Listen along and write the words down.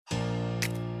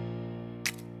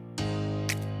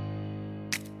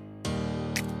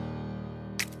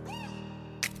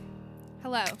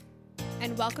Hello,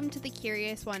 and welcome to the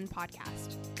Curious One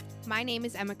podcast. My name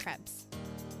is Emma Krebs.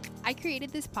 I created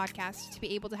this podcast to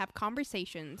be able to have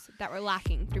conversations that were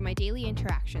lacking through my daily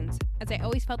interactions, as I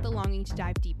always felt the longing to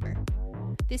dive deeper.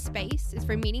 This space is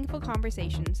for meaningful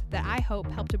conversations that I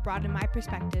hope help to broaden my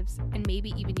perspectives and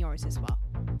maybe even yours as well.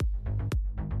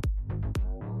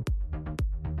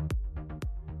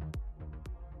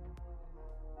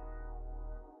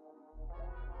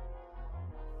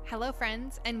 Hello,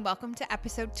 friends, and welcome to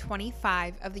episode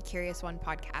 25 of the Curious One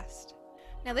podcast.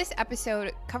 Now, this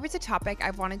episode covers a topic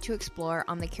I've wanted to explore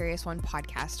on the Curious One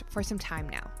podcast for some time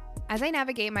now. As I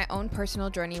navigate my own personal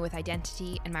journey with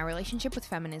identity and my relationship with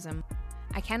feminism,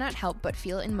 I cannot help but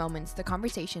feel in moments the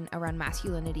conversation around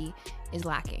masculinity is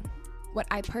lacking. What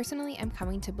I personally am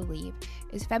coming to believe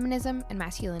is feminism and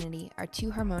masculinity are two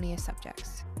harmonious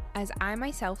subjects. As I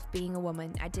myself, being a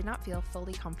woman, I did not feel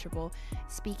fully comfortable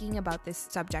speaking about this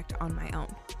subject on my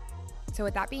own. So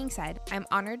with that being said, I'm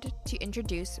honored to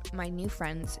introduce my new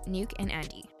friends, Nuke and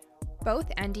Andy.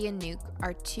 Both Andy and Nuke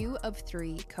are two of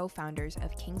three co-founders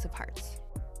of KingsOfHearts.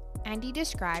 Andy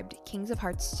described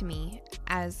KingsOfHearts to me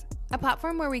as a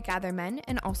platform where we gather men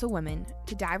and also women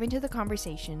to dive into the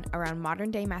conversation around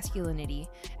modern-day masculinity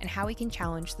and how we can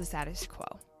challenge the status quo.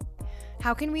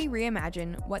 How can we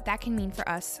reimagine what that can mean for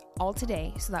us all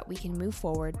today so that we can move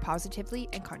forward positively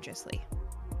and consciously?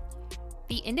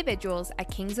 The individuals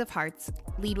at KingsOfHearts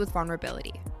lead with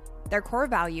vulnerability. Their core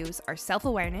values are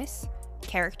self-awareness,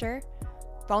 character,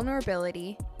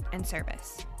 vulnerability, and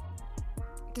service.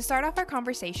 To start off our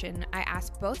conversation, I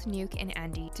asked both Nuke and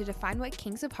Andy to define what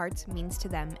KingsOfHearts means to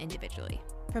them individually.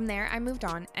 From there, I moved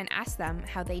on and asked them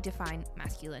how they define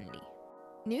masculinity.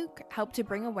 Nuke helped to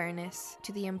bring awareness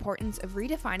to the importance of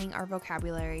redefining our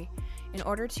vocabulary in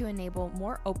order to enable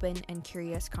more open and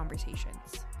curious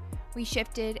conversations. We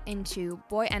shifted into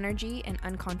boy energy and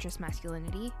unconscious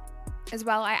masculinity. As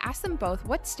well, I asked them both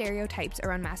what stereotypes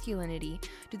around masculinity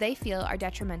do they feel are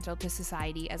detrimental to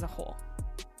society as a whole.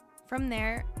 From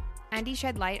there, Andy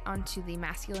shed light onto the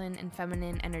masculine and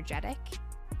feminine energetic.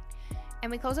 And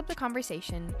we close up the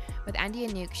conversation with Andy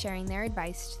and Nuke sharing their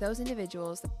advice to those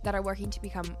individuals that are working to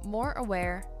become more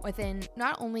aware within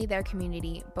not only their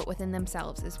community, but within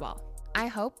themselves as well. I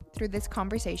hope through this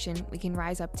conversation we can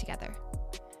rise up together.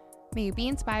 May you be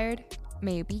inspired,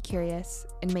 may you be curious,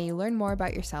 and may you learn more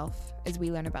about yourself as we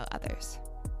learn about others.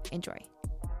 Enjoy.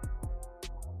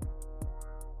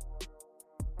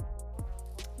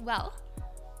 Well,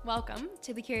 welcome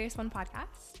to the Curious One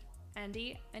podcast,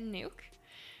 Andy and Nuke.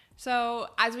 So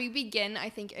as we begin,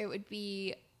 I think it would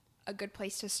be a good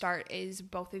place to start is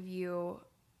both of you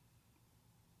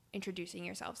introducing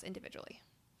yourselves individually.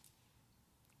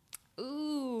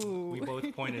 Ooh. We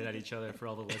both pointed at each other for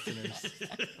all the listeners.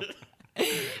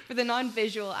 For the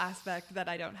non-visual aspect that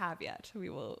I don't have yet,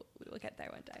 we will get there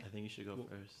one day. I think you should go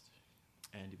first.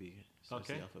 Andy starts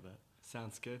Okay. the alphabet.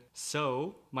 Sounds good.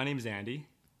 So my name is Andy,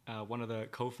 one of the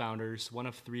co-founders, one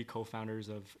of three co-founders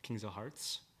of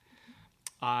KingsOfHearts.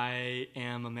 I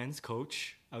am a men's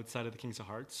coach outside of the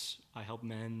KingsOfHearts. I help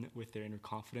men with their inner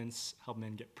confidence, help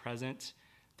men get present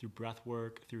through breath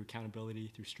work, through accountability,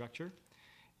 through structure.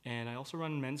 And I also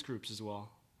run men's groups as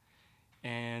well.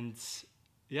 And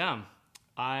yeah,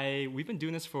 we've been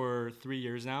doing this for 3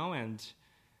 years now. And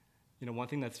you know, one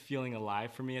thing that's feeling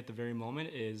alive for me at the very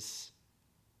moment is,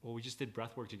 well, we just did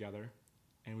breath work together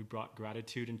and we brought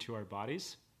gratitude into our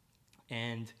bodies.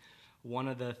 And one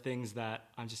of the things that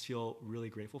I just feel really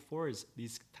grateful for is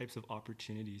these types of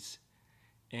opportunities.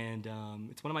 And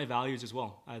it's one of my values as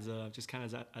well, as a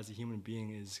human being,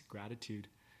 is gratitude.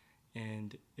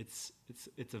 And it's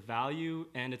a value,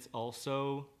 and it's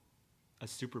also a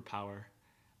superpower.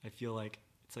 I feel like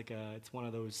it's one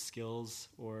of those skills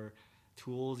or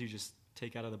tools you just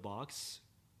take out of the box,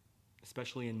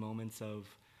 especially in moments of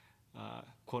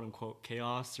quote unquote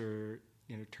chaos or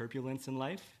turbulence in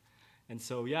life. And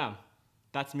so yeah,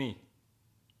 that's me.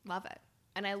 Love it.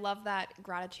 And I love that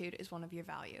gratitude is one of your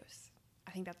values.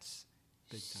 I think that's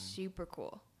super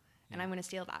cool. Yeah. And I'm going to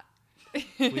steal that.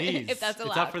 Please. If that's allowed.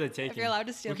 It's up for the taking. If you're allowed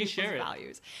to steal people's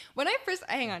values.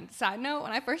 Side note,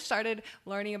 when I first started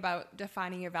learning about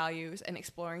defining your values and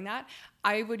exploring that,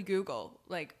 I would Google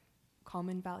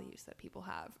common values that people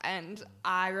have. And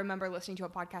I remember listening to a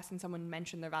podcast and someone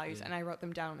mentioned their values and I wrote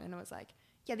them down and I was like,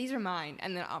 yeah, these are mine.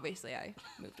 And then obviously I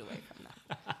moved away from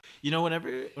that.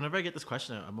 Whenever I get this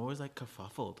question, I'm always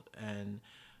kerfuffled. And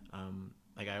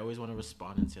I always want to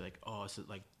respond and say so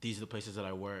these are the places that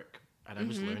I work. And I'm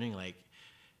just learning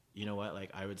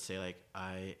I would say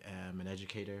I am an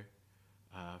educator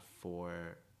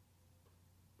for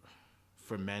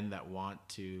men that want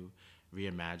to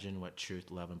reimagine what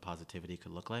truth, love, and positivity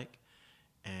could look like.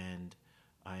 And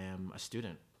I am a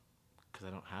student because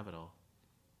I don't have it all.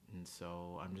 And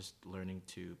so I'm just learning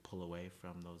to pull away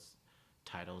from those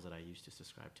titles that I used to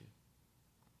subscribe to.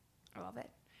 I love it.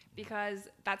 Because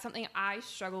that's something I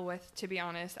struggle with, to be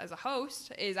honest, as a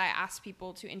host, is I ask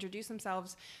people to introduce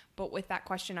themselves, but with that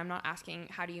question, I'm not asking,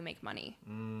 how do you make money?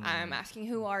 I'm asking,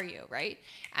 who are you, right?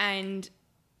 And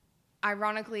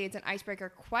ironically, it's an icebreaker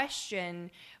question,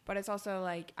 but it's also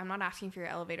like, I'm not asking for your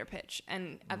elevator pitch.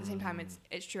 And at the same time,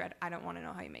 it's true. I don't want to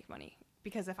know how you make money.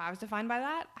 Because if I was defined by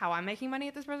that, how I'm making money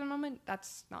at this present moment,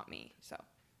 that's not me. So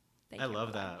I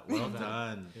love that. Well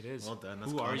done. It is. Well done.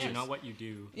 That's who are you, conscious. not what you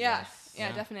do. Yeah,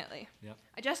 definitely. Yep.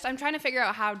 I'm trying to figure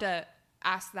out how to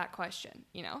ask that question,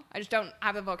 you know? I just don't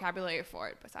have the vocabulary for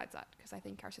it besides that, because I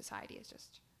think our society is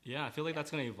just... Yeah, I feel like that's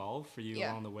going to evolve for you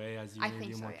along the way as you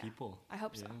interview more people. I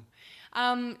hope so.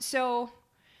 So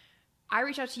I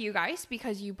reached out to you guys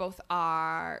because you both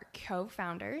are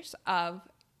co-founders of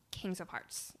Kings of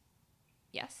Hearts.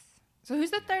 Yes. So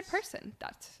who's the third person?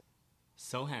 That's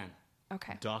Sohan.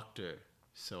 Okay. Dr.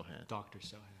 Sohan. Dr.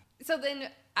 Sohan. So then,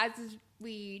 as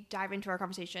we dive into our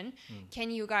conversation,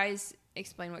 can you guys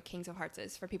explain what Kings of Hearts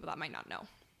is for people that might not know?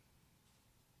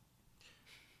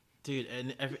 Dude,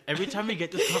 and every time we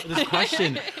get this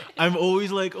question, I'm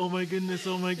always like, oh my goodness,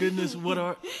 what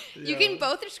are... You can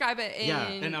both describe it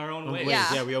in our own ways.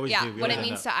 Yeah, we always do. What it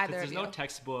means to either of you. There's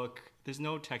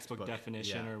no textbook Book.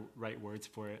 definition or right words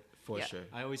for it. For sure.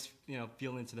 I always,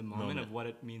 feel into the moment of what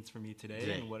it means for me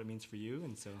today and what it means for you,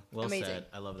 and so. Well Amazing. said.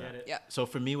 I love that. Yeah. So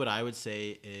for me, what I would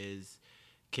say is,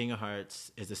 King of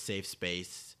Hearts is a safe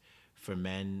space for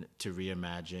men to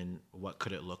reimagine what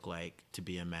could it look like to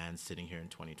be a man sitting here in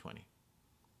 2020.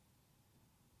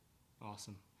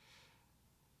 Awesome.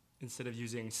 Instead of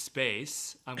using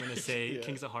space, I'm going to say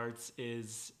Kings of Hearts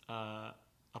is a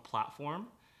platform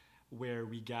where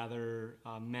we gather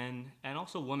men and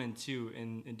also women too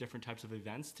in different types of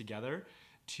events together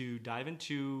to dive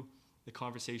into the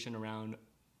conversation around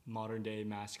modern day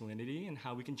masculinity and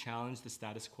how we can challenge the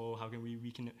status quo, how can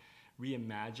we can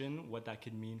reimagine what that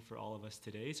could mean for all of us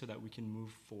today so that we can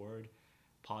move forward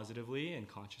positively and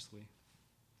consciously.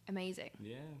 Amazing.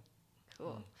 Yeah.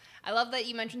 Cool. I love that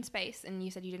you mentioned space and you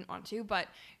said you didn't want to, but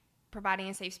providing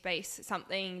a safe space,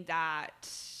 something that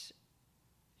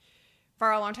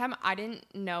for a long time I didn't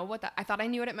know what that, I thought I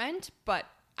knew what it meant, but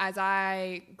as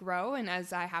I grow and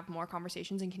as I have more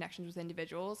conversations and connections with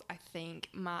individuals, I think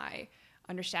my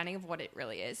understanding of what it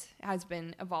really is has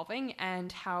been evolving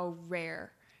and how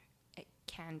rare it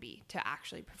can be to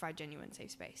actually provide genuine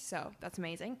safe space. So that's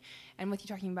amazing. And with you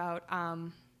talking about,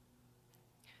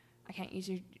 I can't use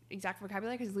your exact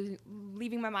vocabulary because it's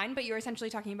leaving my mind, but you were essentially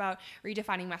talking about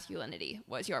redefining masculinity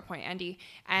was your point, Andy.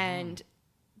 And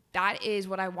that is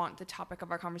what I want the topic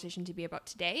of our conversation to be about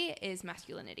today is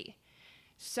masculinity.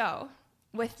 So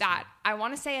with that, I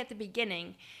want to say at the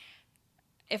beginning,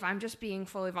 if I'm just being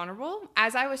fully vulnerable,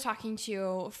 as I was talking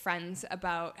to friends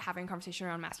about having a conversation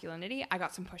around masculinity, I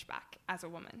got some pushback as a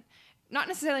woman. Not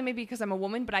necessarily maybe because I'm a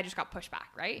woman, but I just got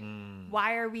pushback, right?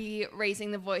 Why are we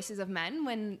raising the voices of men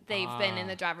when they've been in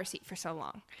the driver's seat for so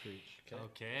long?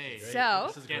 Okay. So,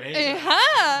 This is great.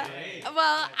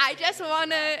 Well,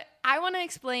 I want to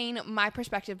explain my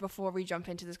perspective before we jump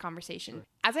into this conversation. Sure.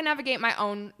 As I navigate my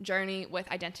own journey with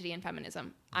identity and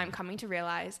feminism, I'm coming to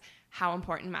realize how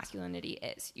important masculinity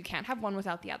is. You can't have one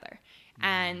without the other.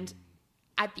 And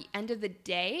at the end of the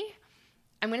day,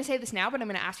 I'm going to say this now, but I'm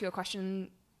going to ask you a question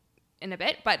in a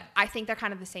bit, but I think they're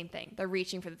kind of the same thing. They're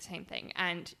reaching for the same thing,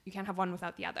 and you can't have one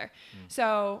without the other.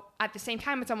 So at the same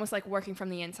time, it's almost like working from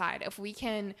the inside. If we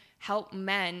can help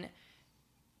men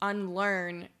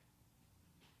unlearn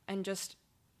and just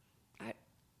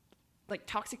like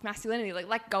toxic masculinity, like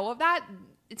let go of that,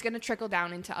 it's going to trickle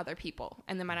down into other people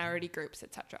and the minority groups,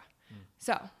 etc.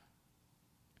 So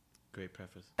Great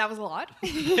preface. that was a lot,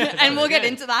 and we'll get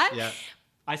into that. Yeah.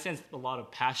 I sensed a lot of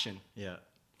passion. Yeah.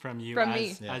 From you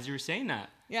me. As you were saying that.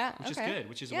 Yeah. Which is good,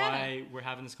 which is why we're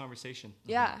having this conversation.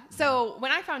 Yeah. So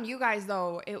when I found you guys,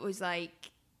 though, it was like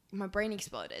my brain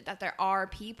exploded that there are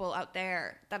people out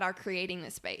there that are creating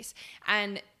this space.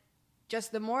 And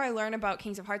just the more I learn about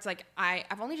Kings of Hearts, like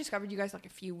I've only discovered you guys like a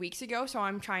few weeks ago, so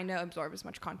I'm trying to absorb as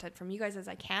much content from you guys as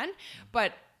I can.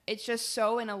 But it's just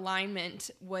so in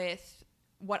alignment with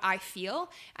what I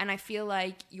feel. And I feel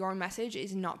like your message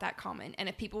is not that common. And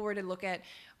if people were to look at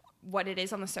what it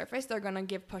is on the surface, they're going to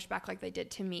give pushback like they did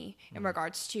to me in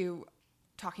regards to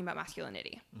talking about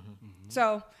masculinity.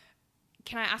 So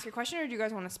can I ask a question, or do you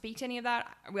guys want to speak to any of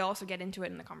that? We'll also get into it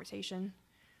in the conversation.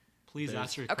 Please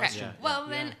ask your Okay. question. Well,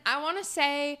 then I want to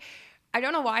say I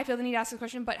don't know why I feel the need to ask this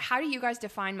question, but how do you guys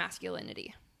define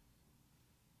masculinity?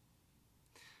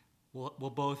 We'll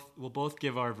both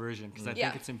give our version, because I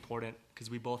think it's important, because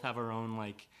we both have our own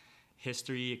like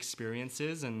history,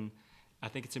 experiences, and I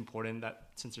think it's important that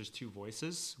since there's two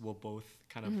voices, we'll both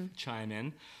kind of chime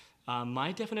in.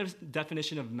 My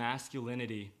definition of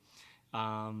masculinity.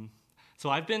 So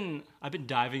I've been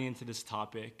diving into this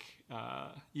topic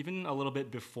even a little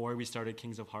bit before we started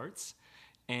Kings of Hearts,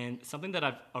 and something that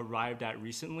I've arrived at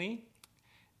recently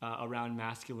around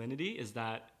masculinity is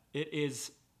that it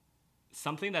is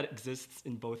something that exists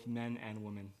in both men and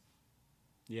women.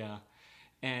 Yeah.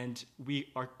 And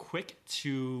we are quick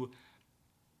to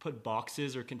put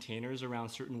boxes or containers around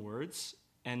certain words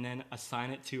and then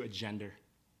assign it to a gender,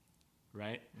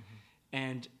 right? Mm-hmm.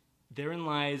 And therein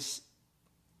lies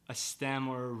a stem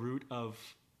or a root of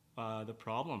the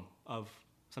problem of,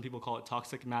 some people call it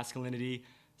toxic masculinity,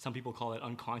 some people call it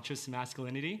unconscious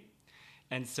masculinity.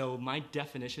 And so my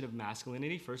definition of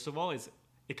masculinity, first of all, is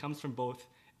it comes from both.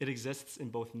 It exists in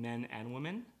both men and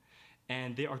women,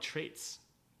 and they are traits.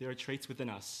 There are traits within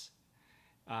us.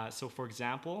 So for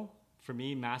example, for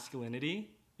me,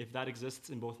 masculinity, if that exists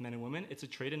in both men and women, it's a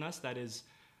trait in us that is,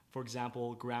 for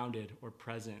example, grounded or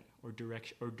present or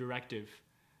directive,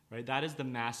 right? That is the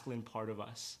masculine part of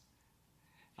us.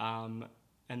 And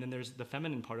then there's the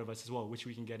feminine part of us as well, which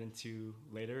we can get into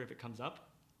later if it comes up.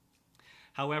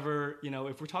 However,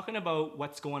 if we're talking about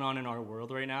what's going on in our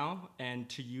world right now, and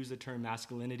to use the term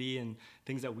masculinity and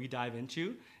things that we dive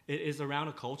into, it is around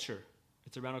a culture.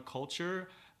 It's around a culture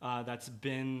that's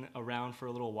been around for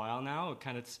a little while now.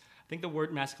 I think the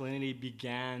word masculinity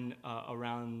began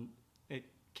it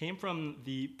came from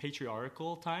the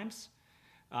patriarchal times,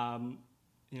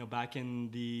 back in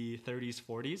the 30s,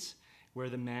 40s, where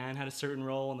the man had a certain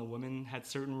role and the woman had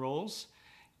certain roles.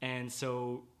 And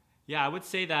so, I would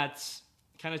say that's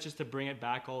kind of just to bring it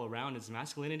back all around, is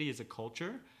masculinity is a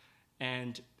culture,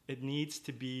 and it needs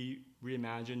to be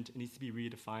reimagined. It needs to be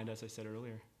redefined, as I said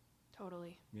earlier.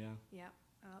 Totally. Yeah. Yeah,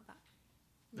 I love that.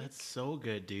 That's so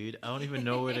good, dude. I don't even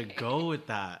know where to go with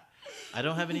that. I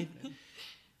don't have any.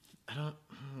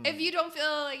 If you don't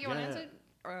feel like you want to answer,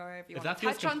 or if you want to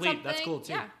touch on something, that's cool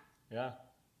too. Yeah.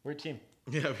 We're a team.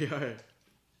 Yeah, we are.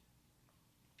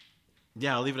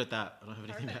 Yeah, I'll leave it at that. I don't have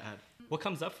anything to add. What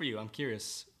comes up for you? I'm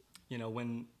curious.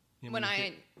 When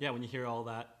you hear all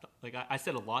that, like I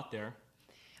said a lot there.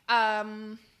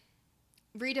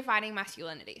 Redefining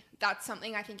masculinity. That's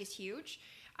something I think is huge.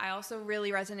 I also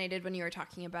really resonated when you were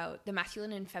talking about the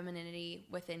masculine and femininity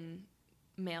within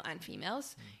male and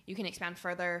females. You can expand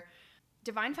further.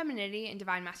 Divine femininity and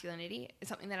divine masculinity is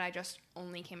something that I just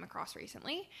only came across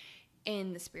recently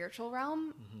in the spiritual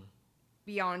realm,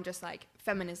 beyond just like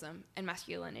feminism and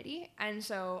masculinity. And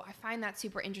so I find that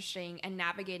super interesting, and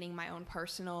navigating my own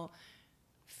personal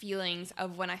feelings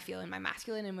of when I feel in my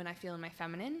masculine and when I feel in my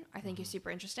feminine, I think is super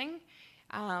interesting.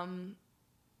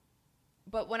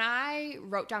 But when I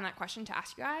wrote down that question to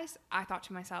ask you guys, I thought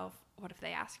to myself, what if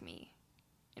they ask me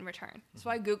in return? So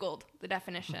I Googled the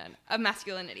definition of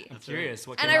masculinity. I'm curious.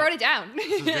 And I wrote it down.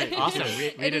 This is great. Awesome.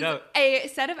 Read it out. A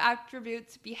set of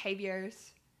attributes,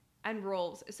 behaviors, and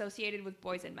roles associated with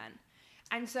boys and men.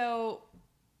 And so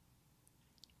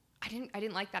I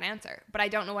didn't like that answer, but I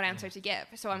don't know what answer to give.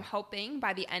 So I'm hoping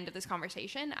by the end of this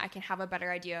conversation, I can have a better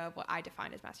idea of what I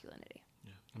define as masculinity.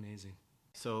 Yeah, amazing.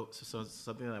 So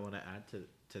something that I want to add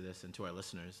to this and to our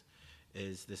listeners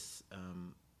is this,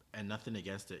 and nothing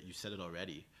against it, you said it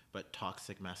already, but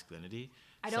toxic masculinity.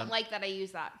 I don't like that I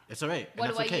use that. It's all right. What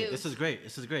and that's do I okay. use? This is great.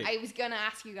 I was going to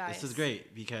ask you guys. This is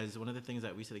great, because one of the things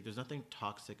that we said, like, there's nothing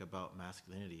toxic about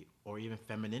masculinity or even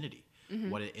femininity.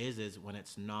 What it is when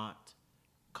it's not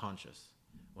conscious,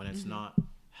 when it's not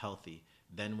healthy,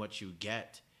 then what you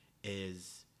get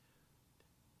is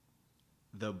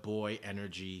the boy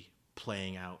energy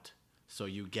playing out. So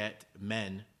you get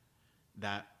men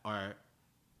that are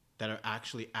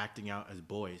actually acting out as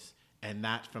boys, and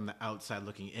that from the outside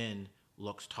looking in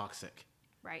looks toxic.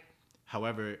 Right.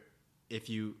 However, if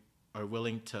you are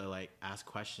willing to like ask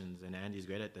questions, and Andy's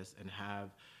great at this, and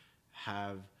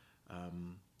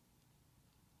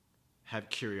have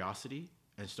curiosity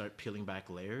and start peeling back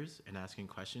layers and asking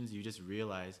questions, you just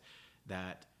realize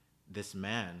that this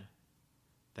man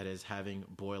that is having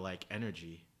boy-like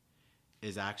energy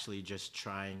is actually just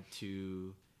trying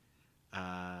to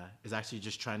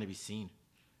be seen,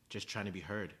 just trying to be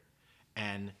heard.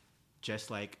 And just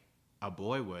like a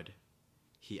boy would,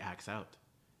 he acts out.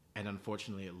 And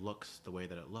unfortunately, it looks the way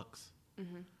that it looks.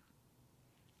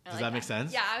 Does that make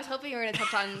sense? Yeah, I was hoping you were going to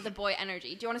touch on the boy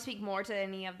energy. Do you want to speak more to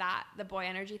any of that, the boy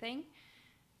energy thing?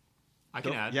 I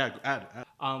can add. Yeah, add.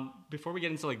 Before we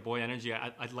get into like boy energy,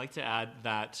 I'd like to add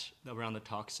that around the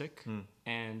toxic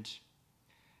and,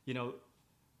 you know,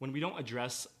 when we don't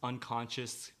address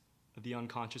the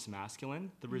unconscious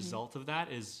masculine, the result of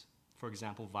that is, for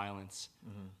example, violence.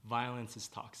 Violence is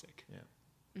toxic. Yeah.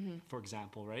 For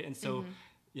example, right? And so,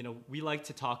 you know, we like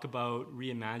to talk about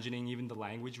reimagining even the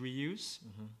language we use,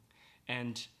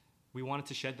 and we wanted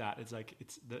to shed that. It's like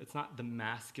it's not the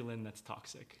masculine that's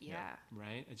toxic. Yeah.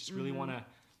 Right. I just really want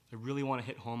to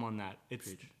hit home on that.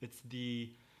 It's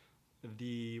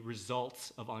the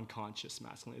results of unconscious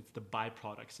masculine. It's the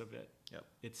byproducts of it. Yep.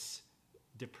 It's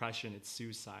depression. It's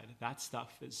suicide. That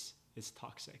stuff is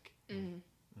toxic.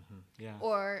 Yeah.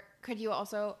 Or could you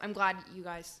also, I'm glad you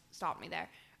guys stopped me there.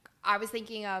 I was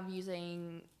thinking of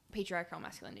using patriarchal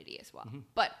masculinity as well,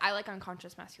 but I like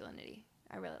unconscious masculinity.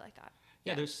 I really like that.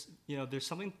 Yeah, there's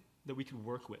something that we could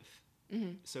work with.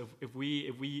 So if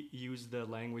we use the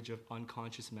language of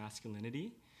unconscious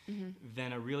masculinity,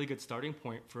 then a really good starting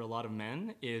point for a lot of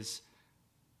men is,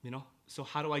 you know, so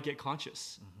how do I get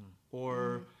conscious?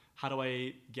 Or how do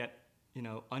I get, you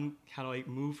know, how do I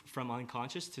move from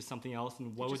unconscious to something else,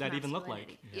 and what would that even look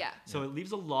like? Yeah. So it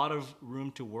leaves a lot of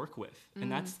room to work with,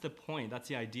 and that's the point. That's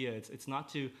the idea. It's not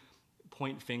to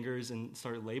point fingers and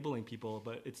start labeling people,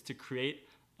 but it's to create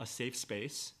a safe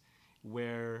space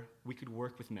where we could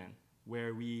work with men,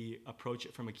 where we approach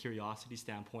it from a curiosity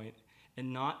standpoint,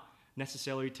 and not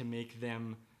necessarily to make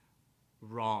them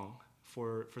wrong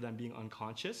for them being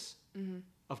unconscious.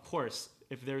 Of course,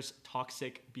 if there's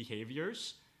toxic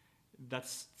behaviors,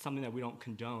 that's something that we don't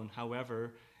condone.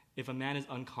 However, if a man is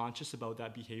unconscious about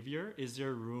that behavior, is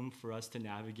there room for us to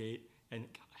navigate and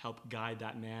help guide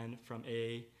that man from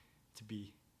A to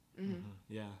B?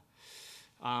 Yeah.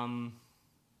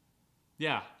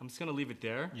 Yeah, I'm just going to leave it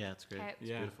there. Yeah, it's great. Okay. It's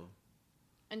beautiful.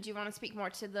 And do you want to speak more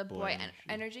to the boy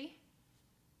energy?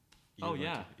 Great.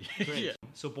 Yeah.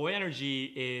 So boy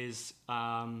energy is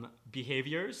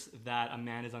behaviors that a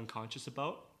man is unconscious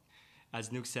about. As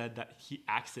Nuke said, that he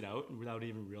acts it out without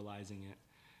even realizing it.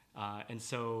 And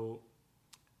so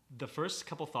the first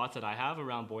couple thoughts that I have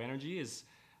around boy energy is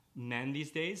men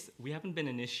these days, we haven't been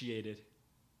initiated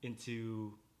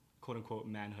into quote unquote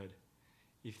manhood.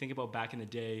 If you think about back in the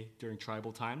day during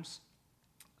tribal times,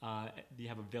 you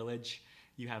have a village,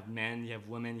 you have men, you have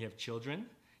women, you have children,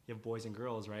 you have boys and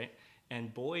girls, right?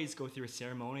 And boys go through a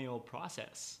ceremonial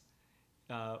process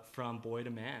from boy to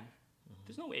man.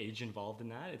 There's no age involved in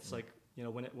that. It's like, you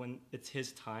know, when it's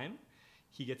his time,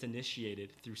 he gets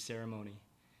initiated through ceremony,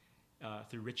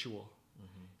 through ritual.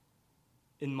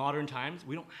 In modern times,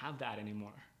 we don't have that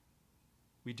anymore.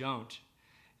 We don't.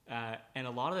 And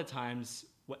a lot of the times,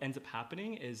 what ends up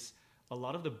happening is a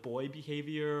lot of the boy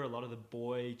behavior, a lot of the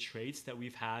boy traits that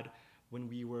we've had when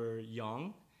we were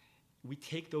young, we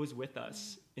take those with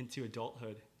us into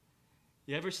adulthood.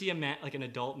 You ever see an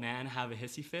adult man have a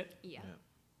hissy fit? Yeah.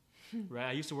 Right.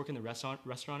 I used to work in the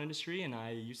restaurant industry, and I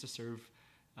used to serve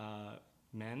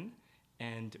men.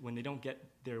 And when they don't get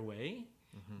their way,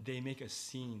 they make a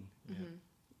scene.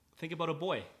 Think about a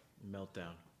boy.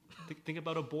 Meltdown. Think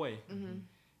about a boy.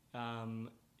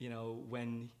 You know,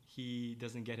 when he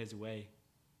doesn't get his way,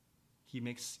 he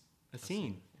makes a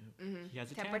scene. He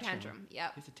has a Temper tantrum.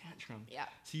 Yep. He has a tantrum. Yeah.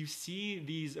 So you see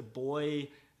these boy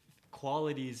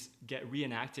qualities get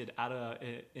reenacted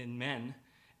in men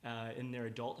in their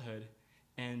adulthood,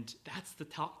 and that's the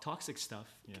toxic stuff.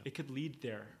 It could lead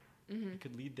there. It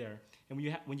could lead there. And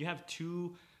when you have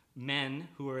two men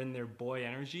who are in their boy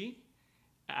energy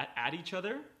at each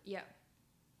other,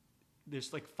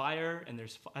 there's like fire, and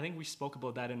I think we spoke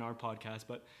about that in our podcast,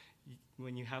 but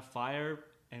when you have fire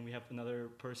and we have another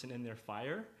person in their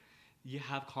fire, you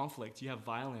have conflict, you have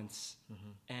violence,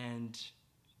 and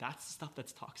that's the stuff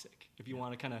that's toxic. If you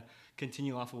want to kind of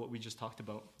continue off of what we just talked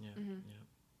about.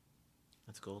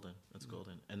 That's golden. That's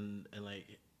golden. And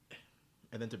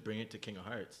then to bring it to King of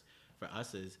Hearts for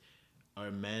us is, are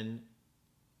men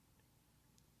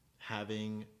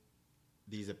having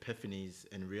these epiphanies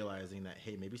and realizing that,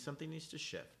 hey, maybe something needs to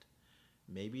shift.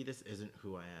 Maybe this isn't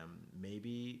who I am.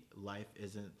 Maybe life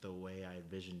isn't the way I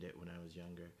envisioned it when I was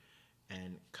younger.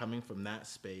 And coming from that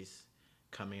space,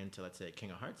 coming into, let's say, a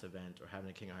King of Hearts event or having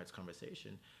a King of Hearts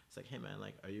conversation, it's like, hey, man,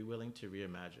 like, are you willing to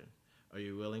reimagine? Are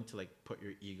you willing to, like, put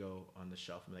your ego on the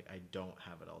shelf and be like, I don't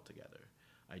have it all together.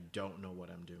 I don't know what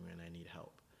I'm doing and I need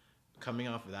help. Coming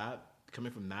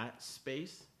from that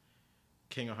space,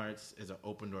 King of Hearts is an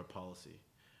open door policy.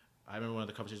 I remember one of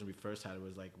the conversations we first had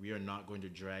was like, we are not going to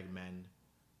drag men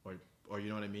or you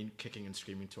know what I mean, kicking and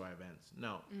screaming to our events.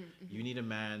 No. You need a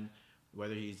man,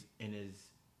 whether he's in his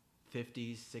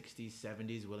 50s, 60s,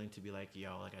 70s, willing to be like,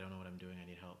 yo, like, I don't know what I'm doing, I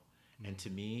need help. And to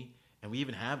me, And we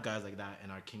even have guys like that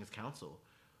in our King's Council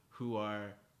who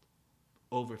are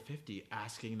over 50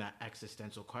 asking that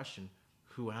existential question,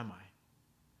 who am I?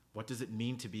 What does it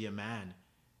mean to be a man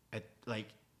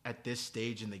at this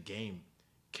stage in the game?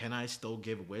 Can I still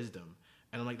give wisdom?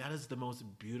 And I'm like, that is the most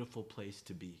beautiful place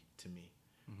to be to me.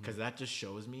 Because that just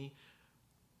shows me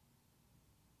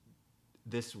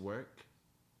this work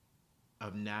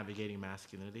of navigating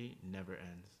masculinity never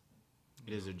ends.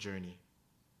 It is a journey.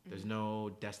 There's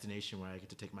no destination where I get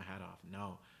to take my hat off.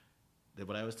 No.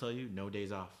 What I always tell you, no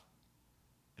days off.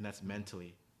 And that's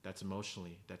mentally, that's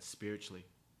emotionally, that's spiritually.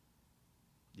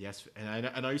 Yes,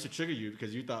 and I used to trigger you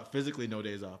because you thought physically no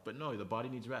days off. But no, the body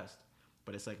needs rest.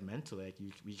 But it's like mentally, like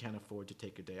we can't afford to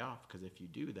take a day off, because if you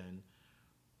do, then,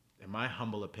 in my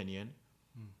humble opinion,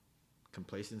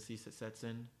 complacency sets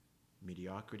in,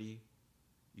 mediocrity,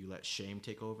 you let shame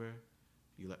take over,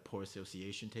 you let poor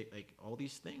association take, like all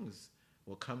these things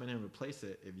will come in and replace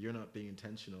it if you're not being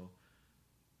intentional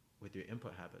with your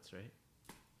input habits, right?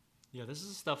 Yeah, this is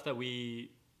the stuff that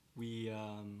we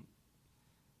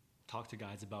talk to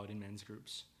guys about in men's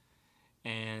groups.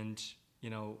 And,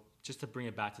 just to bring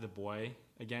it back to the boy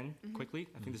again, quickly,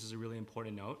 I think this is a really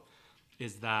important note,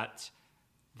 is that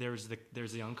there's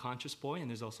the unconscious boy and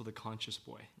there's also the conscious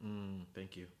boy.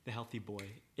 Thank you. The healthy boy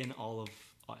in all of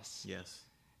us. Yes.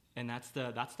 And that's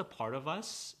the part of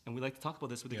us, and we like to talk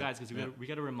about this with the guys, because we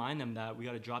got to remind them that we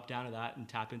got to drop down to that and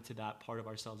tap into that part of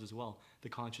ourselves as well, the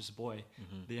conscious boy,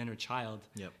 the inner child,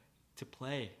 to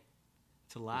play,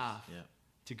 to laugh,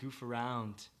 to goof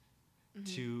around,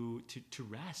 to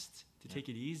rest, to take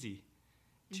it easy,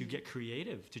 to get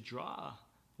creative, to draw.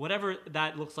 Whatever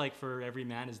that looks like for every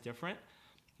man is different,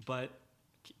 but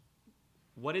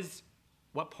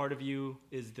what part of you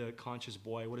is the conscious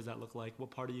boy? What does that look like?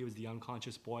 What part of you is the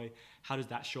unconscious boy? How does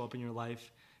that show up in your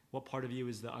life? What part of you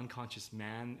is the unconscious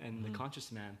man and the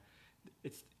conscious man?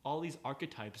 It's all these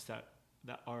archetypes that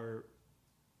are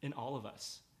in all of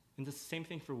us. And it's the same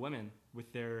thing for women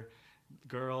with their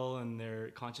girl and their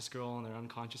conscious girl and their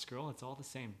unconscious girl. It's all the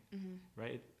same,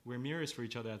 right? We're mirrors for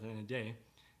each other at the end of the day.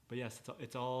 But yes,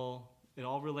 it all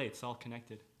relates, it's all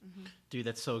connected. Dude,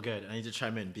 that's so good. I need to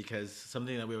chime in, because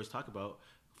something that we always talk about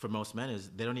for most men is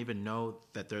they don't even know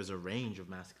that there's a range of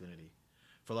masculinity.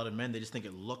 For a lot of men, they just think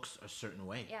it looks a certain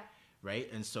way. Yeah. Right?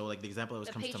 And so, like, the example that always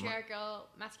comes to mind. The patriarchal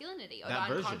masculinity, or that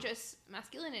the version. unconscious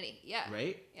masculinity. Yeah.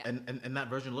 Right? Yeah. And that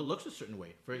version looks a certain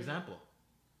way. For example,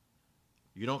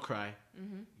 you don't cry.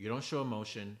 You don't show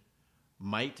emotion.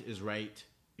 Might is right.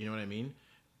 You know what I mean?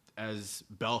 As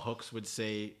Bell Hooks would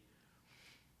say,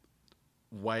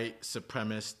 white,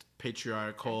 supremacist,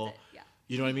 patriarchal,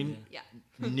 you know what I mean? Yeah.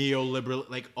 Neoliberal,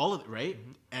 like all of it, right?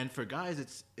 And for guys,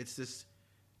 it's this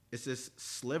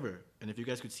sliver. And if you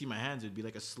guys could see my hands, it'd be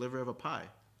like a sliver of a pie,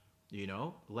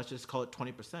 Let's just call it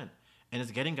 20%. And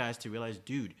it's getting guys to realize,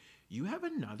 dude, you have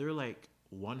another like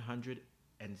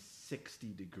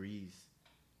 160 degrees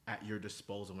at your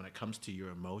disposal when it comes to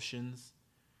your emotions,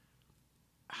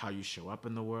 how you show up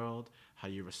in the world, how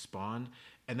you respond.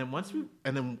 And then once we've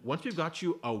got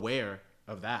you aware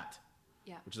of that,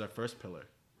 which is our first pillar,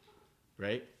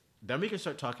 right? Then we can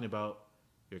start talking about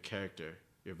your character,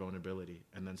 your vulnerability,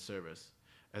 and then service.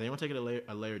 And then we'll take it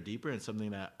a layer deeper, and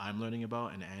something that I'm learning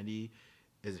about and Andy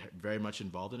is very much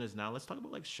involved in is now let's talk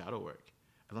about like shadow work.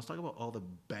 And let's talk about all the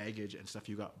baggage and stuff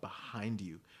you got behind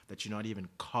you that you're not even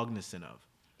cognizant of.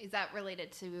 Is that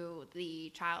related to the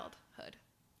childhood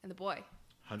and the boy?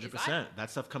 100%.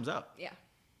 That stuff comes up. Yeah.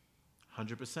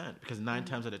 100%. Because 9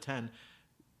 times out of 10,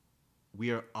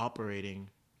 we are operating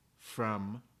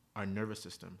from our nervous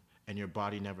system, and your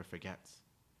body never forgets.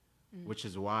 Which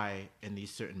is why in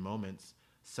these certain moments,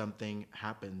 something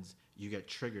happens, you get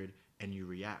triggered, and you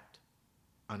react.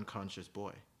 Unconscious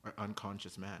boy or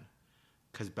unconscious man.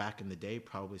 Because back in the day,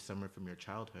 probably somewhere from your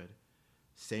childhood,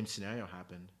 same scenario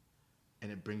happened,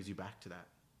 and it brings you back to that.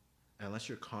 And unless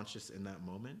you're conscious in that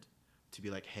moment, to be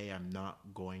like, hey, I'm not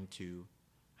going to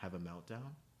have a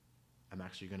meltdown. I'm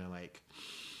actually going to like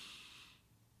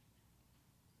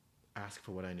ask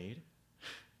for what I need.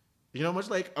 You know how much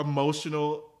like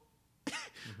emotional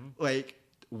like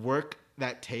work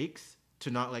that takes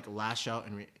to not like lash out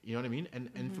and you know what I mean?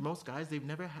 And for most guys, they've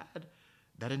never had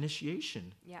that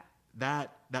initiation. Yeah.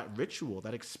 That ritual,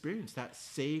 that experience, that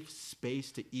safe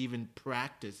space to even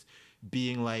practice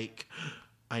being like,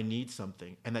 I need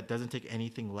something. And that doesn't take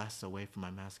anything less away from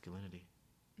my masculinity.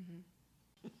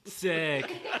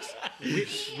 Sick.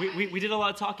 we did a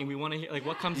lot of talking. We want to hear, like,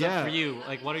 what comes up for you?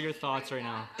 Like, what are your thoughts right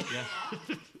now?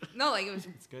 Yeah. No, like, it was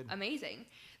good. Amazing.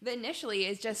 The initially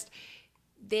is just,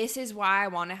 this is why I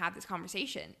want to have this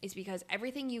conversation, is because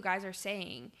everything you guys are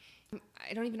saying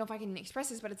I don't even know if I can express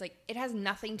this, but it's like, it has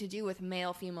nothing to do with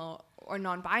male, female, or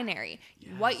non-binary.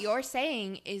 Yes. What you're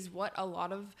saying is what a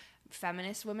lot of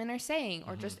feminist women are saying,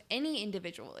 or just any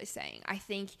individual is saying. I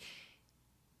think,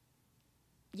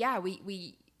 yeah,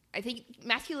 I think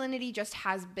masculinity just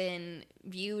has been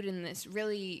viewed in this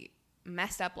really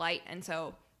messed up light. And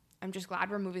so I'm just glad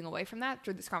we're moving away from that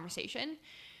through this conversation.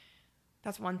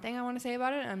 That's one thing I want to say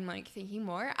about it. I'm like thinking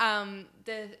more.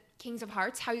 The Kings of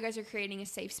Hearts, how you guys are creating a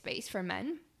safe space for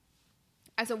men.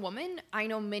 As a woman, I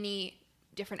know many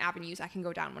different avenues I can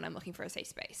go down when I'm looking for a safe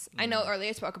space. I know earlier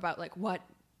I spoke about like what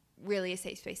really a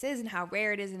safe space is and how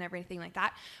rare it is and everything like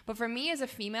that. But for me as a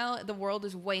female, the world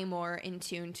is way more in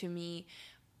tune to me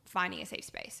finding a safe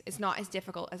space. It's not as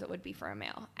difficult as it would be for a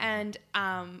male. And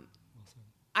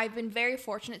I've been very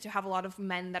fortunate to have a lot of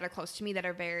men that are close to me that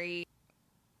are very,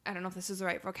 I don't know if this is the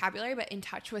right vocabulary, but in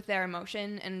touch with their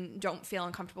emotion and don't feel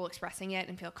uncomfortable expressing it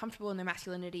and feel comfortable in their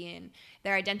masculinity and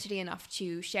their identity enough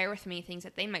to share with me things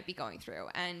that they might be going through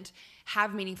and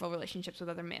have meaningful relationships with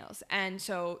other males. And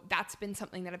so that's been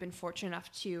something that I've been fortunate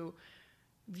enough to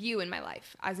view in my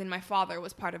life, as in my father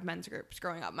was part of men's groups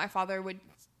growing up. My father would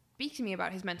speak to me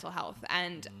about his mental health,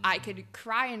 and I could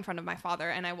cry in front of my father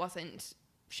and I wasn't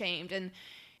shamed. And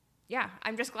yeah,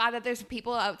 I'm just glad that there's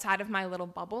people outside of my little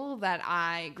bubble that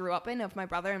I grew up in, of my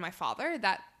brother and my father,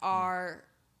 that are,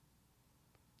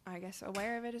 I guess,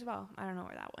 aware of it as well. I don't know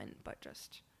where that went, but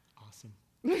just Awesome.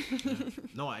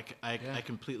 No, I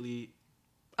completely.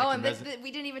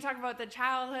 We didn't even talk about the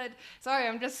childhood. Sorry,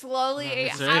 I'm just slowly. No,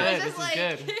 it's I was good. just like,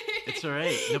 It's all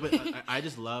right. No, but I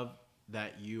just love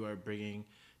that you are bringing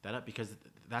that up, because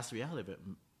that's the reality of it.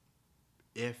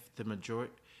 If the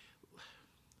majority,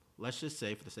 let's just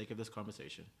say, for the sake of this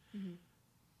conversation,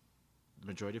 the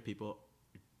majority of people,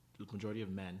 the majority of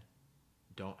men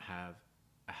don't have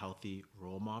a healthy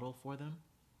role model for them,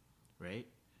 right?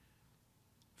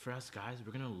 For us guys,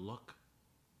 we're going to look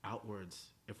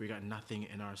outwards if we got nothing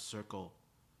in our circle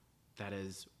that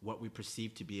is what we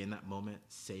perceive to be in that moment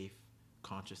safe,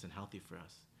 conscious, and healthy for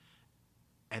us.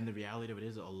 And the reality of it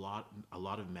is a lot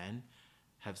of men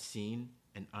have seen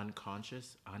an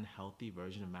unconscious, unhealthy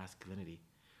version of masculinity,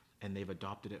 and they've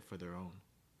adopted it for their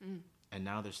own. And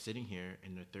now they're sitting here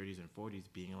in their 30s and 40s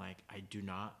being like,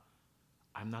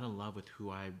 I'm not in love with who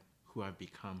I've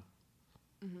become.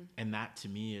 And that to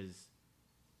me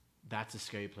that's a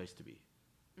scary place to be.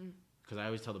 Because I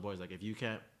always tell the boys, like, if you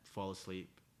can't fall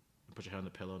asleep and put your head on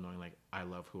the pillow knowing, like, I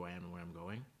love who I am and where I'm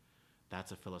going,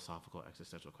 that's a philosophical,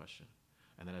 existential question.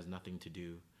 And that has nothing to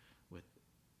do with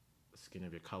the skin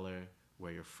of your color,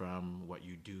 where you're from, what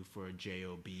you do for a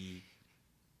job.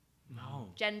 No.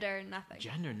 Gender,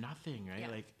 nothing, right? Yeah.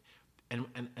 Like,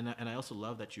 and I also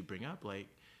love that you bring up, like,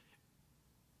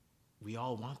 we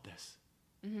all want this.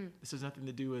 This has nothing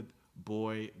to do with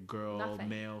boy, girl, Nothing.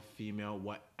 male, female,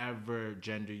 whatever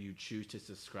gender you choose to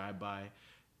subscribe by.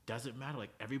 Doesn't matter.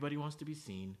 Like, everybody wants to be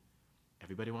seen.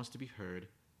 Everybody wants to be heard.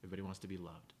 Everybody wants to be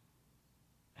loved.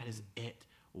 That is it.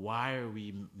 Why are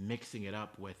we mixing it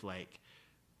up with, like,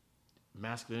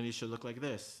 masculinity should look like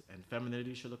this and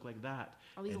femininity should look like that?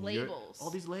 All these and labels. All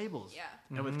these labels. Yeah.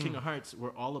 And with King of Hearts,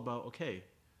 we're all about, okay,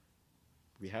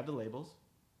 we have the labels.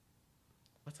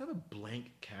 Let's have a blank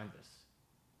canvas.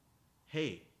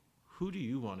 Hey, who do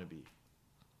you want to be?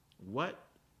 What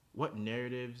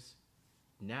narratives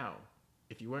now,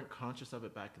 if you weren't conscious of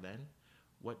it back then,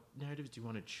 what narratives do you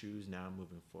want to choose now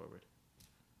moving forward?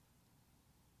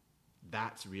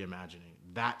 That's reimagining.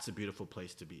 That's a beautiful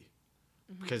place to be.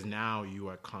 Because now you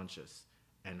are conscious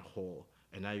and whole.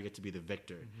 And now you get to be the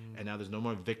victor. And now there's no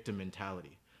more victim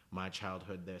mentality. My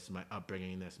childhood this, my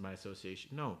upbringing this, my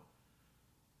association. No.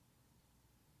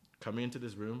 Coming into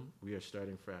this room, we are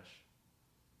starting fresh.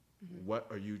 What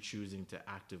are you choosing to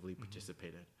actively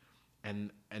participate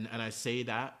in? And I say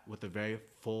that with a very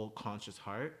full conscious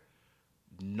heart,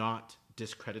 not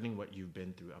discrediting what you've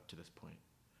been through up to this point.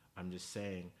 I'm just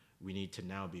saying we need to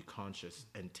now be conscious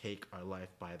and take our life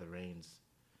by the reins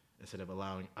instead of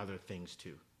allowing other things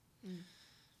to.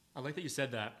 I like that you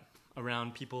said that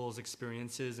around people's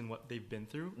experiences and what they've been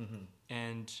through.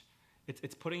 And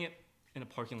it's putting it in a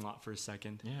parking lot for a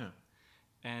second. Yeah.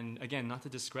 And again, not to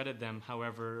discredit them,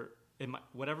 however,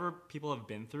 whatever people have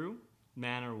been through,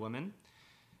 man or woman,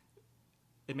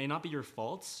 it may not be your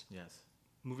fault. Yes.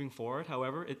 Moving forward,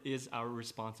 however, it is our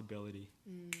responsibility.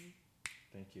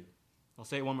 Thank you. I'll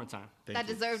say it one more time. That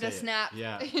deserved a snap.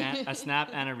 Yeah. A snap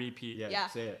and a repeat. Yeah.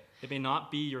 Say it. It may not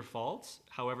be your fault,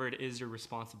 however, it is your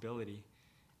responsibility.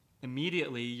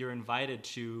 Immediately, you're invited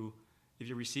to, if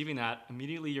you're receiving that,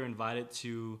 immediately you're invited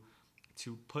to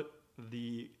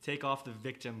take off the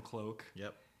victim cloak.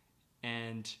 Yep.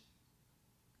 And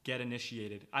get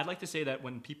initiated. I'd like to say that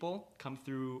when people come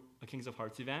through a Kings of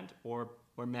Hearts event or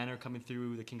men are coming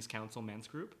through the King's Council men's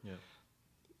group,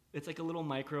 it's like a little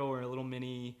micro or a little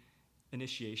mini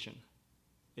initiation.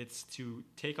 It's to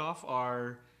take off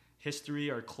our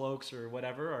history, our cloaks or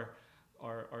whatever,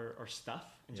 our stuff,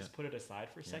 and just put it aside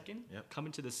for a second, come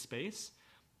into this space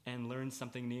and learn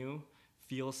something new,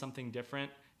 feel something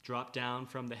different, drop down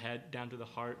from the head, down to the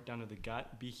heart, down to the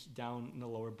gut, be down in the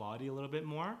lower body a little bit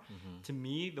more. To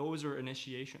me, those are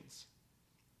initiations.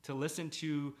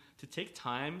 To take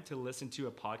time to listen to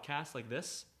a podcast like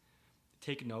this,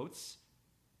 take notes,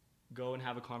 go and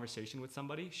have a conversation with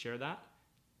somebody, share that.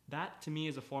 That to me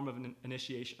is a form of an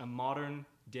initiation, a modern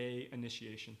day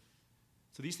initiation.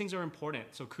 So these things are important.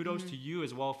 So kudos to you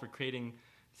as well for creating.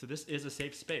 So this is a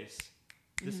safe space.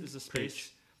 This is a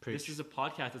space. Preach. This is a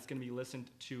podcast that's going to be listened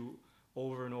to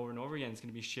over and over and over again. It's going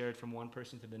to be shared from one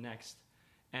person to the next.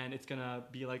 And it's going to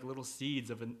be like little seeds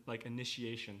of like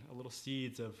initiation, a little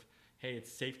seeds of, hey,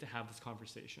 it's safe to have this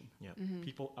conversation. Yeah.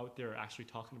 People out there are actually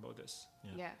talking about this.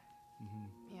 Yeah.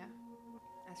 Yeah.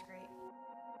 That's great.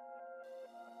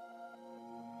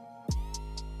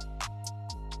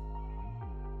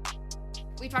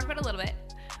 We talked about it a little bit,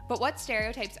 but what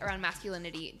stereotypes around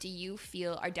masculinity do you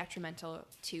feel are detrimental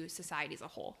to society as a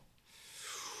whole?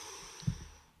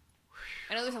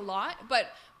 I know there's a lot, but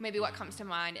maybe what comes to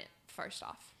mind first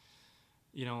off?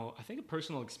 You know, I think a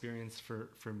personal experience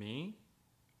for me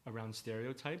around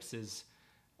stereotypes is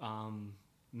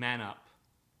man up.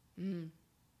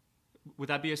 Would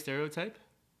that be a stereotype?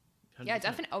 100%. Yeah,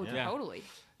 definitely. Oh, totally.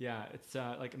 Yeah, it's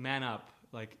like man up.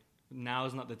 Like now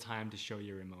is not the time to show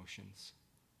your emotions.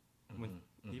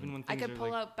 Even when I things could are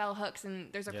pull like, out bell hooks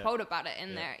and there's a quote about it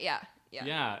in there.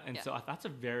 Yeah. And so that's a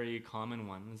very common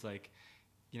one. It's like,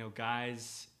 you know,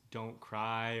 guys don't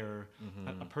cry, or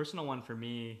a personal one for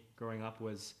me growing up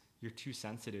was you're too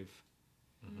sensitive.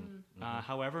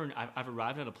 However, I've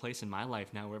arrived at a place in my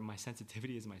life now where my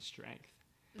sensitivity is my strength.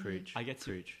 Preach. I get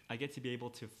to be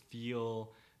able to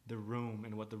feel the room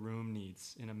and what the room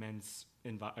needs in a men's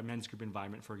group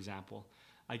environment, for example.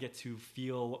 I get to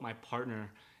feel what my partner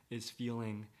is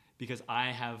feeling because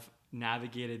I have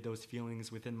navigated those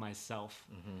feelings within myself,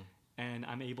 and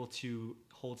I'm able to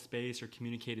hold space or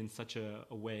communicate in such a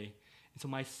way. And so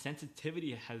my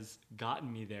sensitivity has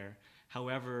gotten me there.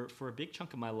 However, for a big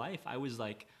chunk of my life, I was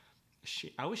like,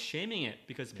 I was shaming it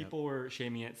because people were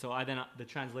shaming it. So the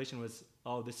translation was,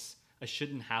 I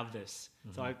shouldn't have this.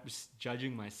 So I was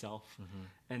judging myself.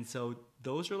 And so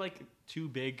those are like two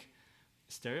big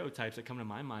stereotypes that come to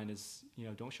my mind is, you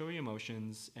know, don't show your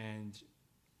emotions and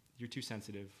you're too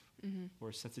sensitive,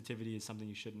 or sensitivity is something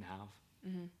you shouldn't have.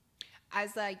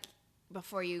 As like,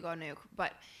 before you go, Nuke,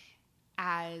 but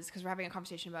because we're having a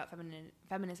conversation about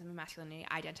feminism and masculinity,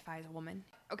 I identify as a woman.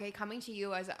 Okay, coming to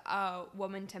you as a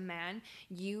woman to man,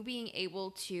 you being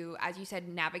able to, as you said,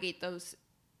 navigate those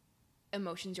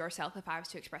emotions yourself if I was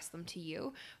to express them to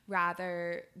you,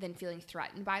 rather than feeling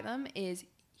threatened by them, is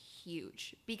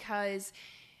huge. Because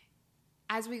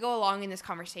as we go along in this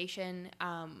conversation,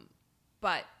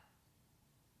 but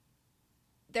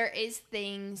there is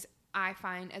things I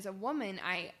find as a woman,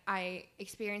 I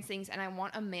experience things and I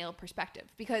want a male perspective,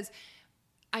 because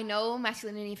I know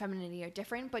masculinity and femininity are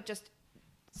different, but just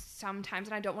sometimes,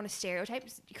 and I don't want to stereotype,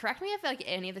 correct me if like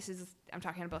any of this is, I'm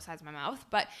talking on both sides of my mouth,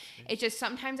 but it's just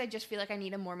sometimes I just feel like I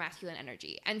need a more masculine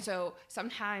energy. And so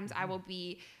sometimes I will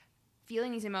be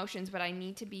feeling these emotions, but I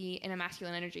need to be in a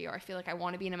masculine energy, or I feel like I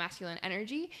want to be in a masculine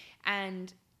energy.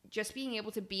 And just being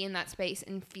able to be in that space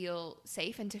and feel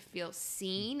safe and to feel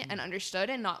seen and understood,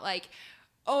 and not like,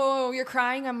 oh, you're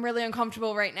crying, I'm really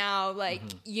uncomfortable right now. Like,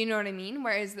 you know what I mean?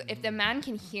 Whereas if the man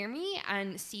can hear me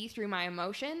and see through my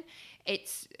emotion,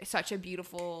 it's such a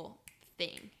beautiful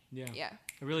thing. Yeah.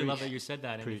 I really love that you said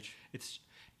that. And it's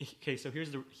okay. So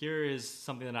here is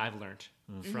something that I've learned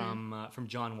from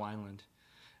John Wineland.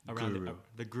 Around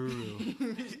the guru.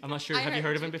 I'm not sure. Have you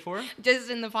heard of him before? Just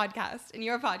in the podcast, in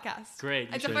your podcast. Great.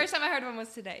 It's the first time I heard of him was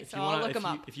today, so I'll look him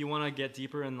up. If you want to get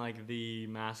deeper in like the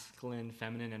masculine,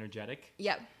 feminine, energetic.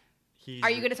 Yep.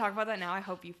 Are you going to talk about that now? I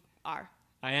hope you are.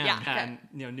 I am. Yeah. And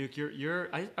you know,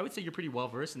 Nuke, I would say you're pretty well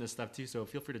versed in this stuff too. So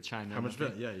feel free to chime in. How much?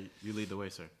 Yeah, you lead the way,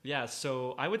 sir. Yeah.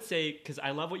 So I would say, because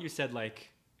I love what you said. Like,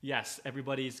 yes,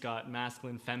 everybody's got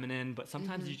masculine, feminine, but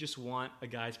sometimes you just want a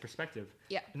guy's perspective.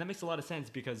 Yeah. And that makes a lot of sense,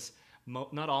 because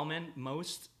not all men,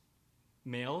 most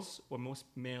males, or most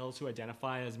males who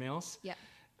identify as males,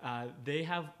 they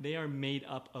are made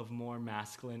up of more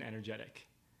masculine, energetic,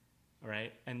 all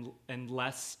right, and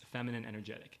less feminine,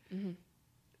 energetic.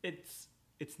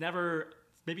 It's never,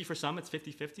 maybe for some it's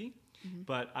 50-50,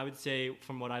 But I would say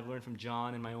from what I've learned from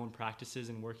John and my own practices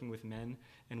and working with men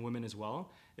and women as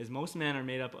well, is most men are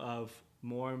made up of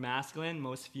more masculine,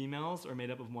 most females are made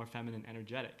up of more feminine,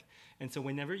 energetic. And so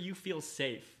whenever you feel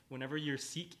safe, whenever you're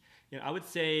I would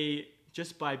say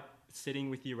just by sitting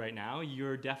with you right now,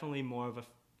 you're definitely more of a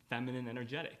feminine,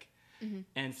 energetic.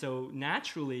 And so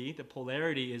naturally, the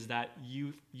polarity is that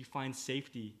you find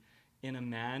safety in a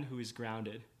man who is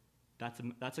grounded.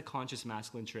 That's a conscious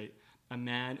masculine trait. A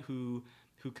man who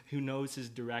knows his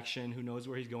direction, who knows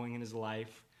where he's going in his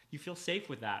life. You feel safe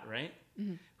with that, right?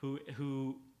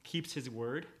 Who keeps his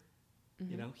word.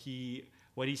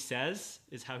 What he says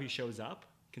is how he shows up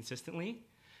consistently.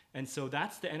 And so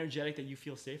that's the energetic that you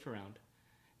feel safe around.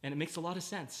 And it makes a lot of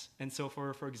sense. And so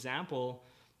for example,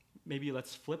 maybe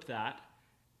let's flip that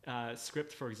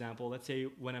script, for example. Let's say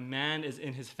when a man is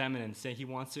in his feminine, say he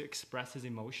wants to express his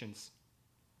emotions,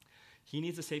 he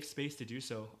needs a safe space to do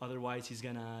so. Otherwise, he's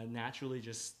going to naturally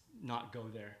just not go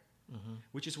there.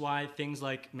 Which is why things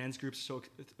like men's groups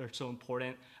are so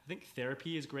important. I think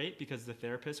therapy is great because the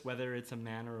therapist, whether it's a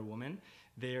man or a woman,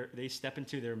 they step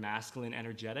into their masculine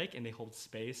energetic and they hold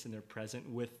space and they're present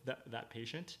with that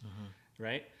patient,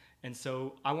 right? And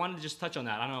so I wanted to just touch on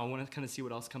that. I don't know. I want to kind of see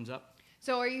what else comes up.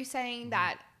 So are you saying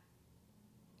that,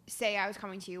 say I was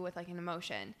coming to you with like an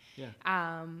emotion,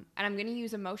 and I'm going to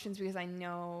use emotions because I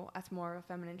know that's more of a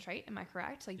feminine trait. Am I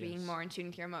correct? Like being more in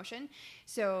tune to your emotion.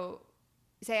 So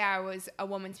say I was a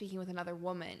woman speaking with another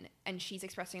woman and she's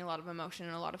expressing a lot of emotion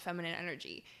and a lot of feminine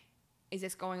energy. Is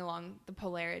this going along the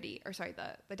polarity, or sorry,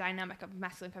 the dynamic of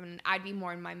masculine, feminine? I'd be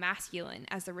more in my masculine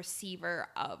as the receiver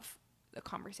of the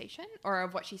conversation or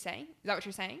of what she's saying. Is that what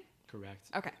you're saying?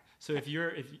 Correct. Okay. So if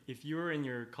you're in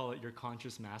your, call it your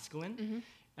conscious masculine,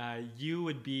 you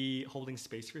would be holding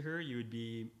space for her. You would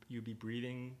be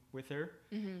breathing with her.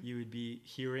 You would be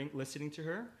listening to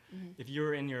her. If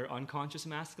you're in your unconscious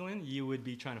masculine, you would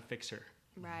be trying to fix her.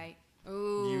 Right.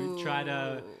 Ooh. You would try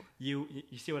to you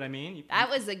see what I mean? That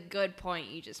was a good point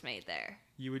you just made there.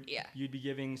 You'd be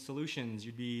giving solutions.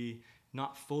 You'd be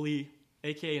not fully,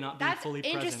 aka not being fully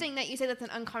present. That's interesting that you say that's an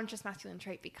unconscious masculine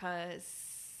trait because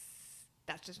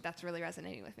that's really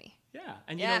resonating with me. Yeah,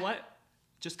 and you know what?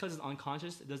 Just because it's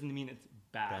unconscious, it doesn't mean it's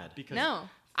bad. Because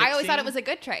I always thought it was a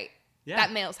good trait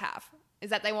that males have. Is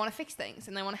that they want to fix things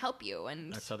and they want to help you,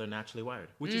 and that's how they're naturally wired.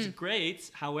 Which is great.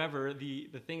 However, the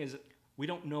thing is, we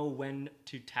don't know when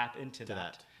to tap into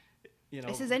that.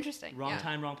 This is interesting. Wrong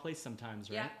time, wrong place sometimes,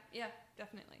 right? Yeah,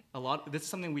 definitely. This is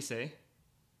something we say.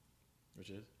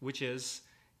 Which is,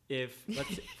 if,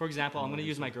 for example, I'm going to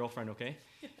use my girlfriend, okay?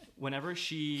 Whenever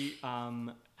she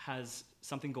has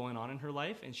something going on in her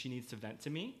life and she needs to vent to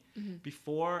me,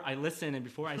 before I listen and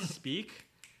before I speak,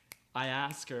 I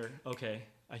ask her, okay,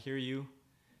 I hear you.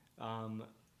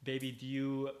 Baby, do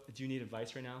you need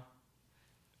advice right now?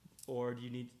 Or do you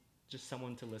need just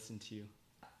someone to listen to you?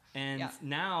 And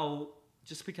now,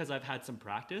 just because I've had some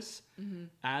practice,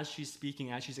 as she's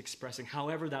speaking, as she's expressing,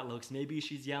 however that looks, maybe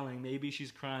she's yelling, maybe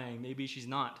she's crying, maybe she's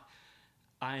not,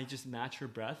 I just match her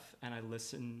breath and I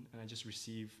listen and I just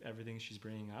receive everything she's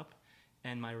bringing up.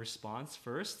 And my response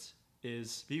first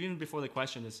is, even before the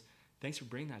question, is, thanks for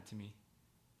bringing that to me.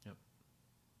 Yep.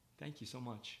 Thank you so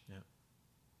much. Yep.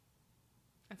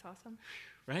 That's awesome.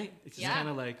 Right? It's just kind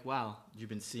of like, wow. You've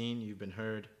been seen, you've been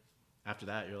heard. After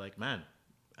that, you're like, man,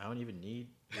 I don't even need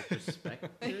your perspective.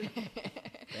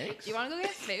 Thanks. You want to go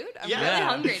get food? I'm really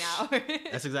hungry now.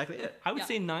 That's exactly it. I would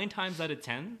say 9 times out of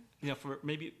 10, for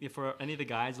any of the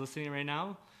guys listening right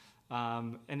now,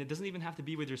 and it doesn't even have to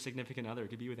be with your significant other. It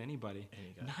could be with anybody.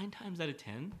 9 times out of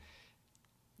 10,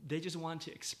 they just want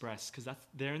to express because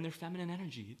they're in their feminine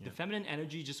energy. The feminine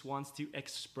energy just wants to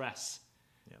express,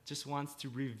 just wants to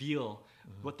reveal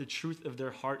what the truth of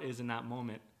their heart is in that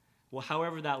moment. Well,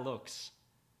 however that looks.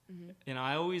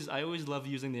 I always love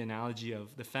using the analogy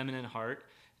of the feminine heart,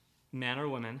 man or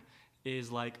woman, is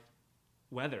like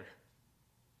weather.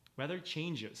 Weather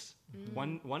changes.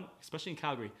 One, especially in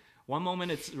Calgary. One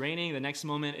moment it's raining, the next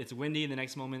moment it's windy, the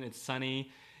next moment it's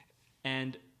sunny.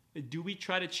 And do we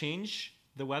try to change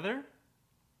the weather?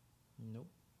 Nope.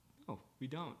 No, we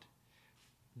don't.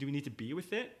 Do we need to be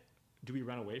with it? Do we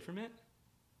run away from it?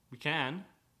 We can.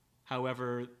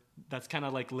 However, that's kind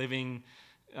of like living,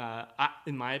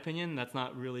 in my opinion, that's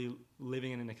not really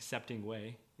living in an accepting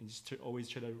way. And just to always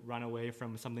try to run away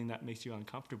from something that makes you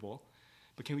uncomfortable.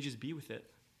 But can we just be with it?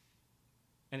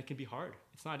 And it can be hard.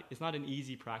 It's not an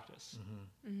easy practice.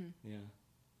 Yeah.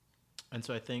 And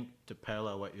so I think to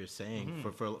parallel what you're saying,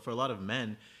 for a lot of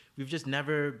men, we've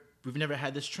never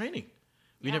had this training.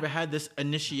 We never had this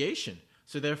initiation.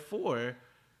 So therefore,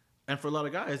 and for a lot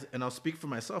of guys, and I'll speak for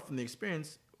myself from the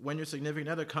experience, when your significant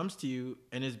other comes to you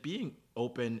and is being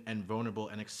open and vulnerable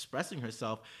and expressing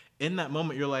herself, in that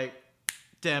moment, you're like,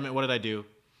 damn it, what did I do?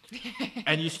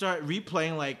 And you start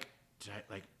replaying like,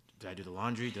 did I do the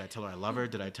laundry? Did I tell her I love her?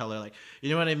 Did I tell her, like, you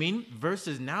know what I mean?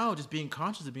 Versus now just being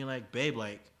conscious of being like, babe,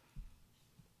 like,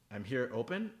 I'm here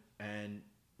open and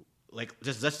like,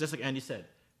 just like Andy said,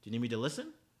 do you need me to listen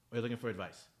or are you looking for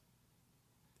advice?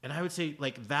 And I would say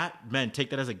like that, men,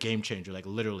 take that as a game changer, like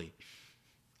literally.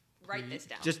 Write this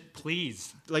down. Just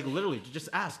please. Like literally, just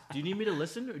ask, do you need me to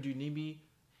listen or do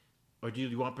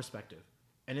you want perspective?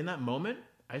 And in that moment,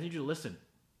 I need you to listen.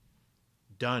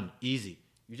 Done. Easy.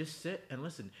 You just sit and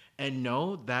listen. And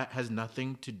know that has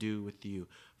nothing to do with you.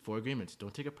 4 agreements.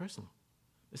 Don't take it personal.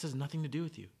 This has nothing to do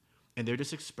with you. And they're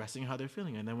just expressing how they're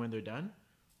feeling. And then when they're done,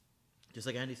 just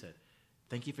like Andy said,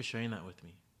 thank you for sharing that with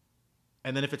me.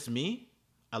 And then if it's me,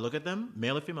 I look at them,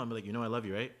 male or female, I'm like, I love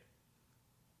you, right?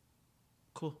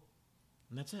 Cool.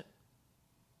 And that's it.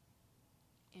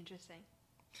 Interesting.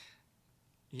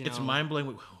 It's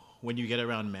mind-blowing when you get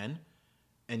around men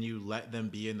and you let them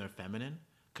be in their feminine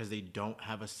because they don't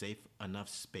have a safe enough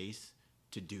space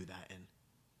to do that in.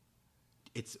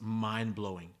 It's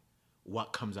mind-blowing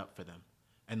what comes up for them.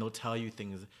 And they'll tell you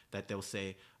things that they'll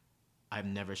say, I've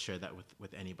never shared that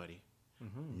with anybody.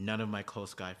 Mm-hmm. None of my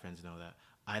close guy friends know that.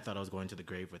 I thought I was going to the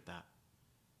grave with that.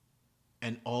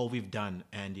 And all we've done,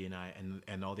 Andy and I,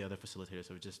 and all the other facilitators,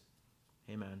 have just,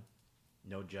 hey man,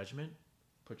 no judgment.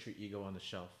 Put your ego on the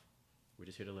shelf. We're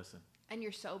just here to listen. And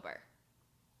you're sober.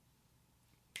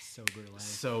 Sober life.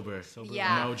 Sober.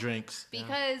 Yeah. No drinks.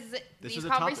 Because This these is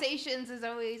conversations is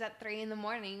always at 3 a.m.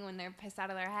 when they're pissed out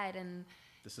of their head. And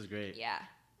this is great. yeah.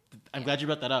 I'm glad you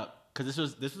brought that up because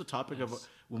this was a topic of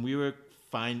when we were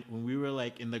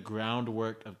like in the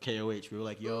groundwork of KOH. We were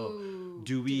like, yo,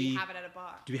 do we have it at a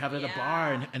bar? Do we have it at a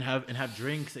bar and have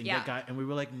drinks and Yeah. get guys? And we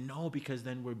were like, no, because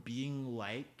then we're being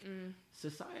like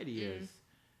society is.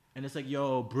 And it's like,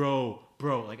 yo, bro,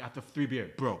 like after 3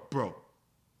 beer, bro.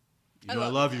 You know I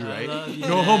love you, right? Love you,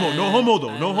 no homo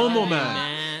though. No homo, man.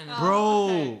 Man.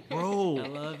 Bro. I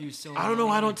love you so much. I don't know.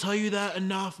 I don't tell you that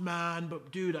enough, man.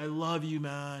 But dude, I love you,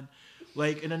 man.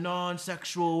 Like in a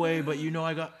non-sexual way. But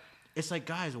I got. It's like,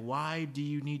 guys, why do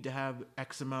you need to have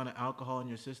X amount of alcohol in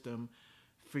your system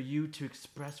for you to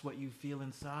express what you feel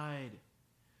inside?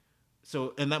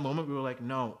 So in that moment, we were like,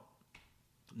 no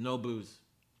booze.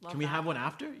 Can we have one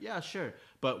after? Yeah, sure.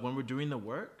 But when we're doing the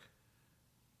work,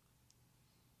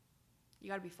 You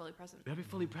got to be fully present. we gotta be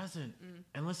fully present.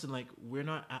 And listen, like we're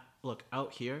not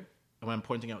out here, and when I'm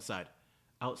pointing outside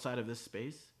of this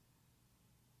space,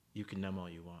 you can numb all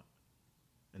you want,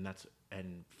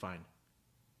 and fine.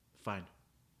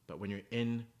 But when you're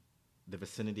in the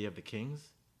vicinity of the kings,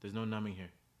 there's no numbing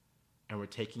here, and we're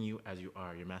taking you as you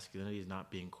are. Your masculinity is not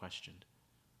being questioned.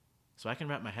 So I can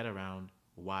wrap my head around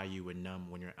why you would numb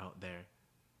when you're out there,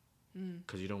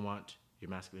 because you don't want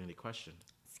your masculinity questioned.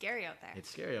 Scary out there. It's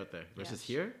scary out there. Versus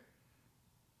here,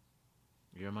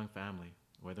 you're among family,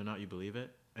 whether or not you believe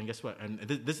it. And guess what? And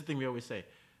this is the thing we always say.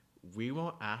 We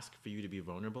won't ask for you to be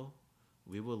vulnerable.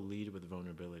 We will lead with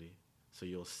vulnerability. So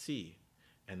you'll see.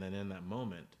 And then in that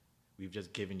moment, we've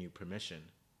just given you permission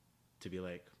to be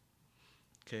like,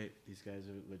 okay, these guys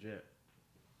are legit.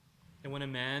 And when a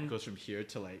man It goes from here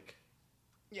to like...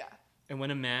 Yeah. And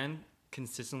when a man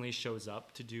consistently shows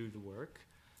up to do the work,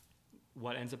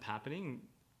 what ends up happening...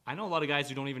 I know a lot of guys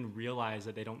who don't even realize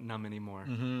that they don't numb anymore.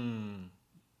 Mm-hmm.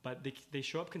 But they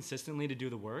show up consistently to do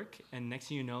the work, and next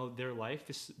thing you know, their life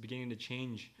is beginning to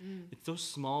change. It's those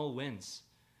small wins.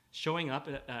 Showing up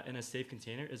in a safe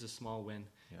container is a small win.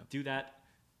 Yeah. Do that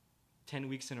 10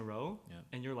 weeks in a row, Yeah.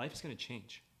 and your life is going to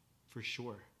change, for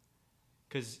sure.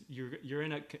 Because you're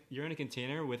in a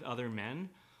container with other men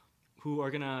who are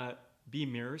going to be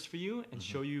mirrors for you and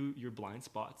show you your blind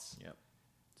spots. Yep.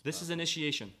 This is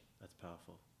initiation. That's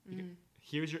powerful.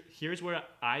 Here's where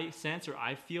I sense or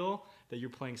I feel that you're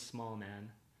playing small,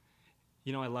 man.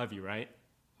 I love you, right?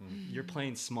 You're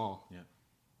playing small. Yeah.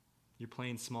 You're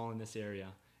playing small in this area.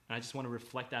 And I just want to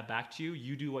reflect that back to you.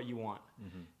 You do what you want.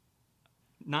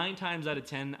 9 times out of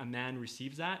 10, a man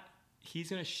receives that. He's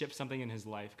going to shift something in his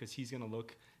life because he's going to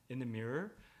look in the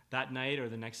mirror that night or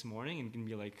the next morning and can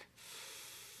be like,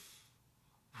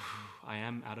 I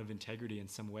am out of integrity in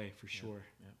some way, for sure.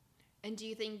 Yeah. And do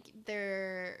you think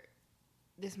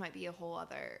this might be a whole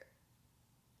other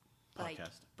Podcast.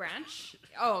 branch?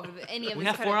 Oh, any of We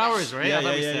this have could 4 have been. hours, right? Yeah, I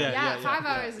thought we yeah, said. Yeah, yeah, 5 yeah,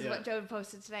 hours is yeah. what Joe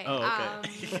posted today. Oh,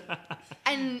 okay.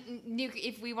 And Nuke,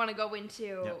 if we want to go into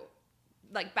Yeah.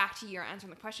 like back to your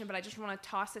answering the question, but I just want to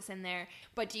toss this in there.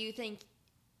 But do you think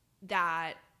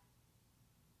that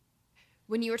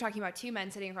when you were talking about two men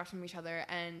sitting across from each other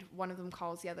and one of them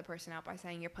calls the other person out by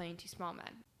saying you're playing two small men,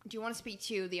 do you want to speak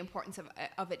to the importance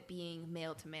of it being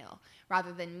male to male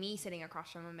rather than me sitting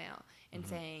across from a male and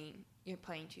saying you're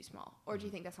playing too small? Or do you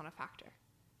think that's not a factor?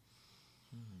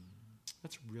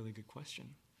 That's a really good question.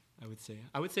 I would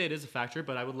say it is a factor,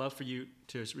 but I would love for you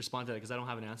to respond to that because I don't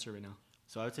have an answer right now.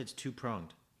 So I would say it's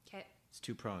two-pronged. Okay. It's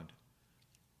two-pronged.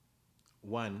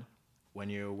 One, when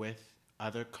you're with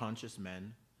other conscious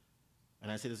men,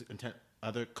 and I say this intent,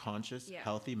 other conscious,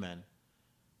 healthy men,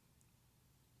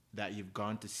 that you've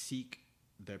gone to seek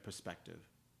their perspective.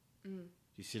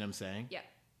 You see what I'm saying? Yeah.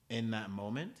 In that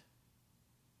moment,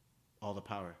 all the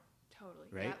power. Totally.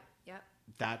 Right? Yep.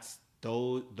 That's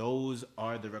those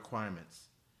are the requirements.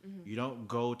 You don't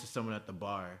go to someone at the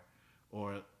bar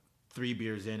or 3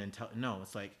 beers in and no,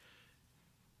 it's like,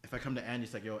 if I come to Andy,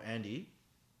 it's like, yo, Andy,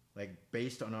 like,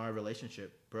 based on our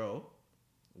relationship, bro,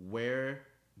 where,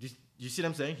 you see what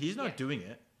I'm saying? He's not doing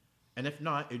it. And if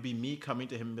not, it'd be me coming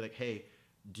to him and be like, hey,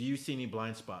 do you see any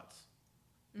blind spots?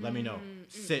 Let me know.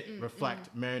 Sit,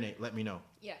 reflect, marinate, let me know.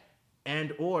 Yeah.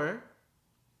 And or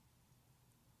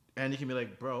Andy can be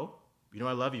like, bro, you know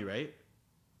I love you, right?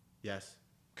 Yes.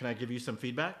 Can I give you some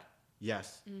feedback?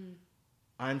 Yes.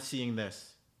 I'm seeing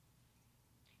this.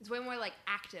 It's way more like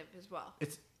active as well.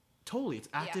 It's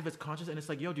active, it's conscious, and it's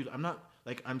like, yo, dude, I'm not,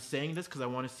 like, I'm saying this because I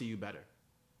want to see you better.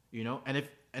 You know? And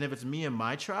if it's me and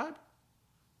my tribe,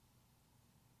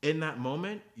 in that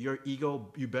moment, your ego,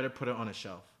 you better put it on a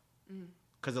shelf.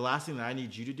 Because the last thing that I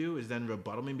need you to do is then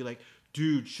rebuttal me and be like,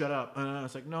 dude, shut up.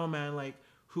 It's like, no, man, like,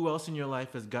 who else in your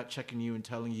life is gut checking you and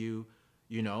telling you,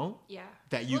 you know,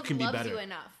 that you can be better. Loves you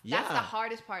enough. That's the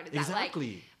hardest part. Is exactly.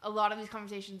 That, like, a lot of these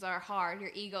conversations are hard.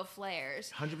 Your ego flares.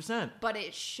 100%. But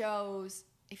it shows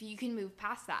if you can move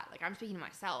past that. Like, I'm speaking to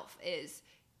myself. Is,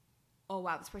 oh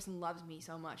wow, this person loves me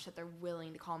so much that they're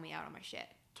willing to call me out on my shit.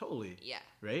 Totally. Yeah.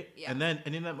 Right. Yeah. And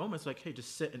in that moment, it's like, hey,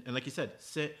 just sit and like you said,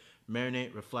 sit,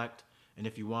 marinate, reflect, and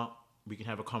if you want, we can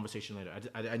have a conversation later.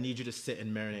 I need you to sit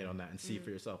and marinate on that and see for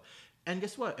yourself. And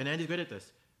guess what? And Andy's good at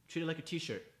this. Treat it like a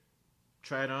t-shirt.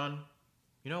 Try it on.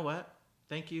 You know what?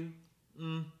 Thank you.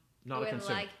 Not a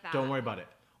concern. Like that. Don't worry about it.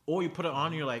 Or you put it on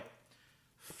and you're like,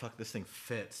 fuck, this thing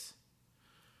fits.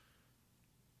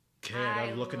 Okay, I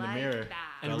gotta look in the mirror.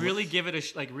 And really give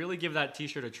it really give that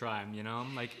t-shirt a try, you know?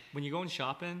 Like, when you go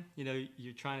shopping, you know,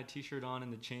 you're trying a t-shirt on in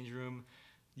the change room,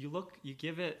 you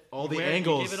give it all the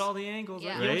angles. You give it all the angles.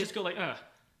 Yeah. Like, you don't just go like, well,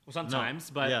 sometimes,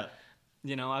 no. but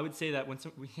you know, I would say that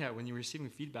when you're receiving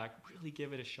feedback, really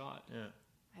give it a shot. Yeah.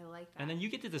 I like that. And then you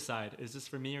get to decide, is this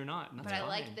for me or not? But I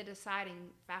like the deciding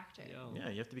factor. Yeah,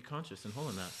 you have to be conscious and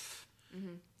holding that.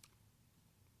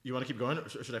 You want to keep going, or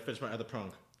should I finish my other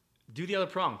prong? Do the other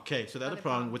prong. Okay, so the other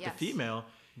prong with the female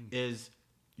is,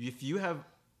 if you have,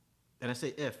 and I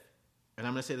say if, and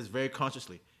I'm going to say this very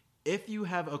consciously, if you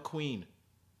have a queen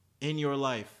in your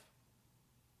life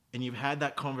and you've had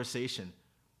that conversation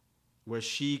where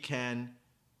she can,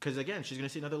 because again, she's going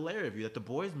to see another layer of you that the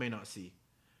boys may not see.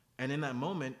 And in that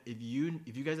moment, if you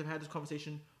guys have had this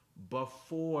conversation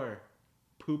before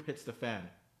poop hits the fan,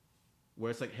 where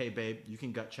it's like, hey, babe, you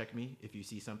can gut check me if you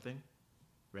see something,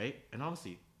 right? And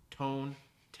obviously, tone,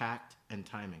 tact, and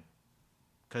timing.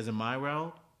 Because in my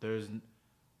world, there's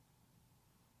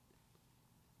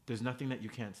nothing that you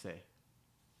can't say.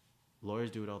 Lawyers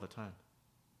do it all the time.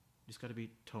 You just got to be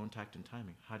tone, tact, and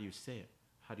timing. How do you say it?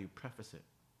 How do you preface it?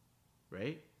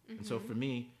 Right? And so for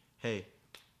me, hey,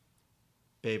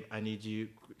 babe, I need you.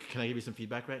 Can I give you some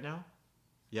feedback right now?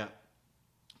 Yeah.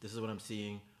 This is what I'm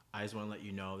seeing. I just want to let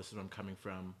you know. This is where I'm coming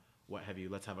from. What have you?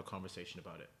 Let's have a conversation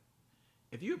about it.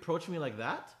 If you approach me like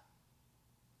that,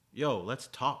 yo, let's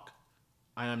talk.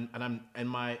 And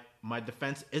my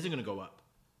defense isn't gonna go up.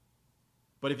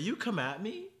 But if you come at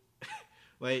me,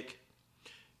 like,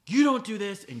 you don't do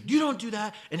this and you don't do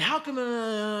that, and how come? You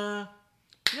know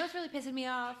what's really pissing me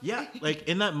off? Yeah, like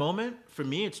in that moment, for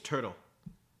me, it's turtle.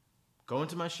 Go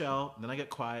into my shell, and then I get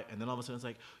quiet, and then all of a sudden it's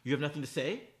like, you have nothing to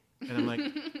say? And I'm like,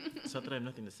 it's not that I have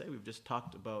nothing to say. We've just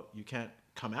talked about, you can't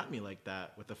come at me like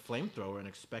that with a flamethrower and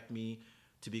expect me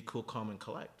to be cool, calm, and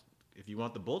collect. If you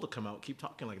want the bull to come out, keep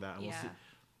talking like that, and we'll see.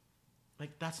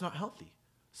 Like, that's not healthy.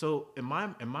 So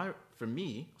for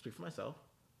me, I'll speak for myself,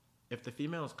 if the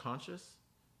female is conscious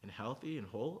and healthy and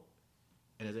whole,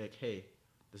 and is like, hey,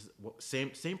 this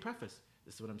is same preface.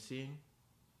 This is what I'm seeing.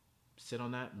 Sit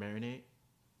on that, marinate.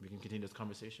 We can continue this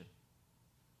conversation.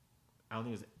 I don't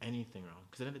think there's anything wrong.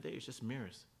 Because at the end of the day, it's just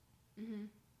mirrors.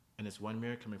 And it's one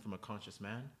mirror coming from a conscious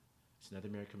man. It's another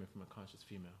mirror coming from a conscious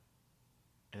female.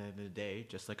 And at the end of the day,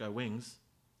 just like our wings,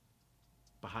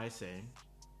 Baha'i saying,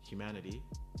 humanity,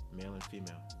 male and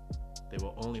female. they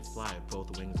will only fly if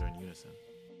both wings are in unison.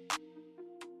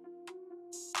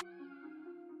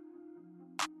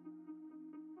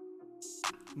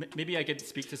 Maybe I could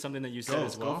speak to something that you said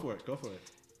as well. Go for it.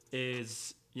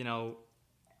 Is,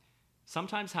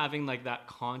 sometimes having like that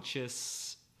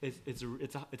conscious,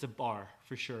 it's a bar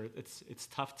for sure. It's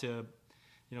tough to,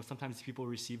 sometimes people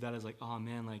receive that as like, oh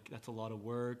man, like that's a lot of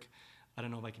work. I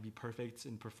don't know if I can be perfect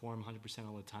and perform 100%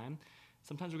 all the time.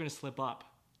 Sometimes we're going to slip up.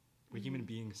 We're human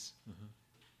beings.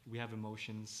 We have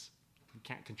emotions. We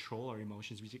can't control our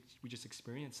emotions. We just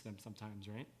experience them sometimes,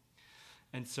 right?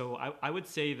 And so I would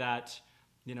say that,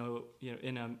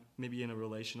 maybe in a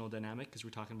relational dynamic, because we're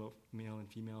talking about male and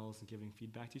females and giving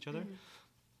feedback to each other.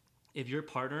 If your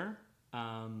partner,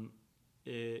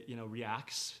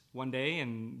 reacts one day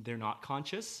and they're not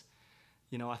conscious,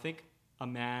 I think a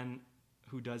man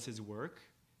who does his work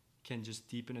can just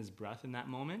deepen his breath in that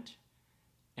moment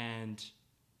and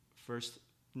first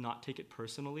not take it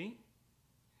personally,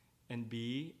 and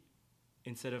B,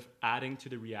 instead of adding to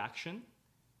the reaction,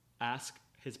 ask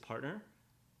his partner,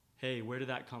 hey, where did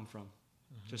that come from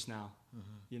just now?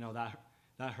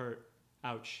 That hurt.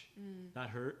 Ouch. That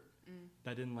hurt.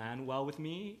 That didn't land well with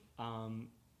me.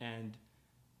 And,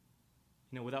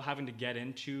 without having to get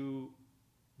into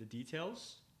the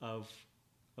details of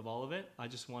all of it, I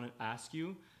just want to ask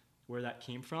you where that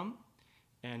came from.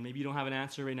 And maybe you don't have an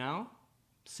answer right now.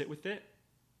 Sit with it.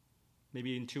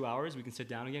 Maybe in 2 hours, we can sit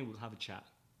down again. We'll have a chat.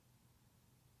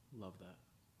 Love that.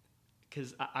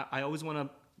 Because I always want to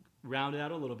round it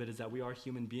out a little bit, is that we are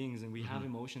human beings and we have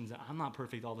emotions. I'm not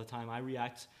perfect all the time. I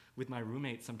react with my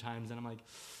roommates sometimes and I'm like,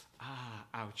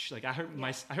 ouch. Like I hurt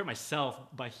myself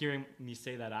by hearing me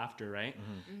say that after, right?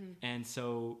 And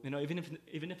so, even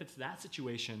if it's that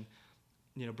situation,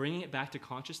 bringing it back to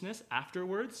consciousness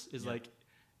afterwards is like,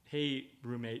 hey,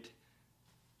 roommate,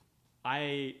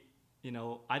 I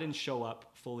didn't show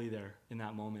up fully there in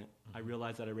that moment. I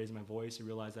realized that I raised my voice. I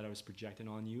realized that I was projecting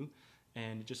on you.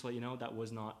 And just to let you know, that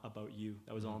was not about you.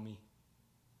 That was all me.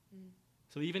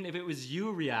 So even if it was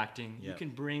you reacting, you can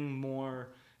bring more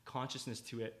consciousness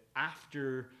to it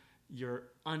after your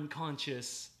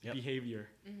unconscious behavior.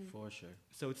 For sure.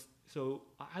 So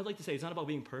I'd like to say it's not about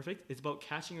being perfect. It's about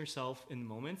catching yourself in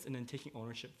moments and then taking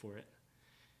ownership for it.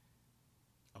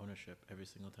 Ownership every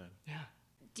single time. Yeah.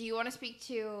 Do you want to speak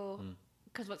to,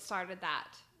 because what started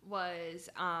that was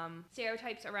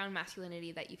stereotypes around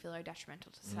masculinity that you feel are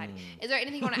detrimental to society. Is there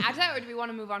anything you want to add to that, or do we want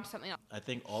to move on to something else? I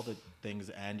think all the things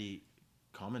Andy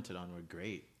commented on were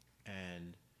great.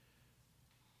 And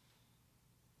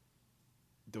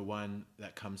the one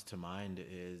that comes to mind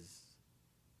is,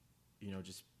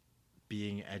 just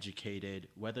being educated,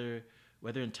 whether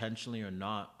intentionally or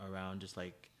not, around just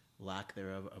like lack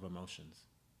thereof of emotions.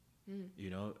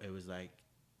 It was like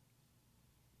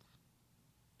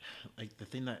the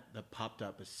thing that popped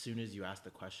up as soon as you asked the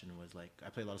question was like, I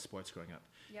played a lot of sports growing up.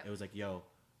 It was like, yo,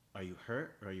 are you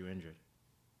hurt or are you injured?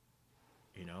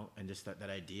 And just that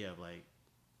idea of like,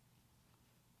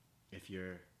 if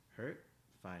you're hurt,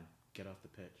 fine, get off the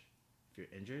pitch. If you're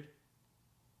injured,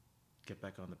 get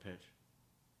back on the pitch.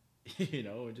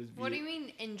 And just What do you mean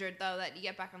injured though, that you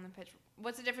get back on the pitch?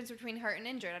 What's the difference between hurt and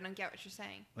injured? I don't get what you're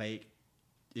saying. Like,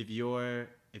 if you're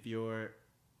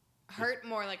hurt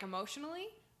more like emotionally?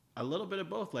 A little bit of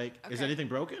both. Like, is anything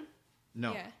broken?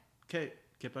 No. Yeah. Okay,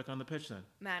 get back on the pitch then.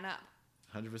 Man up.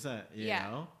 100%. You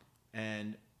know,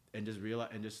 and just realize,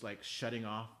 and just like shutting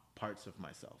off parts of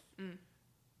myself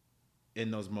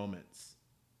in those moments.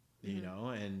 You know,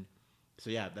 and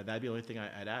so that'd be the only thing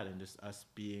I'd add, and just us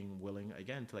being willing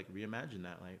again to like reimagine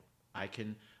that. Like, I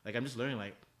can, like, I'm just learning,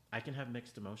 like, I can have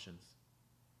mixed emotions.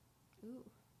 Ooh.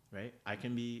 Right? I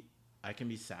can be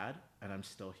sad and I'm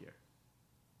still here.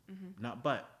 Not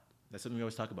but. That's something we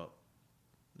always talk about.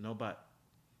 No but.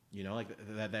 Like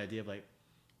the idea of like,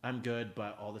 I'm good,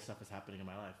 but all this stuff is happening in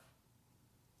my life.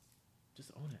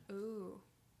 Just own it. Ooh.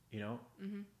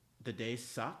 The day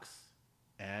sucks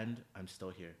and I'm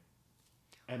still here.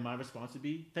 And my response would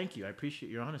be, thank you. I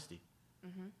appreciate your honesty.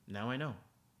 Now I know.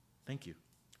 Thank you.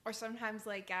 Or sometimes,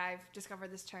 like, I've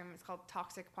discovered this term, it's called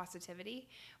toxic positivity,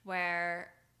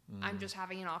 where I'm just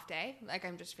having an off day. Like,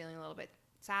 I'm just feeling a little bit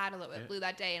sad, a little bit blue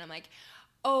that day. And I'm like,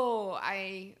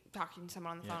 I talking to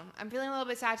someone on the phone. I'm feeling a little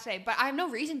bit sad today, but I have no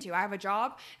reason to. I have a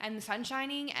job and the sun's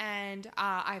shining and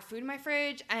I have food in my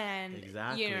fridge and you know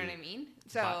what I mean?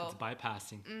 So it's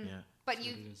bypassing. But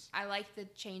I like the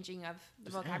changing of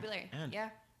the vocabulary.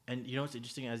 And you know what's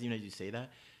interesting, as you say that,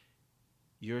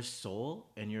 your soul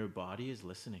and your body is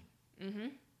listening.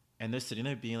 And they're sitting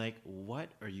there being like, what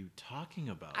are you talking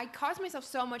about? I caused myself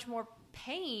so much more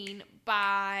pain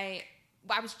by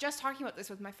I was just talking about this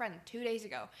with my friend 2 days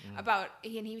ago about,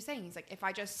 and he was saying, he's like, if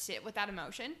I just sit with that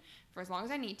emotion for as long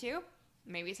as I need to,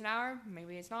 maybe it's an hour,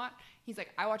 maybe it's not. He's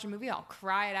like, I watch a movie, I'll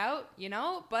cry it out, you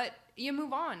know, but you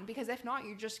move on, because if not,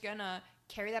 you're just gonna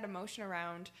carry that emotion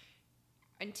around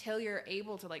until you're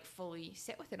able to like fully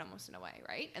sit with it almost in a way,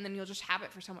 right? And then you'll just have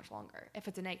it for so much longer if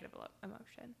it's a negative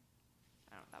emotion.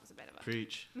 I don't know, that was a bit of a...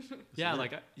 Preach. Yeah,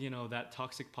 like, you know, that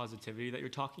toxic positivity that you're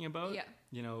talking about. Yeah.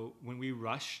 You know, when we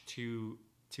rush to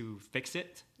fix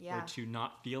it or to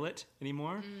not feel it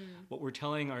anymore, what we're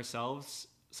telling ourselves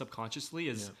subconsciously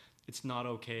is it's not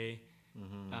okay,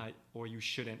 or you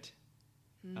shouldn't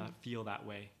feel that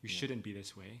way. You shouldn't be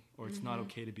this way, or it's not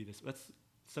okay to be this. That's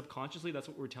subconsciously, that's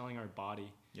what we're telling our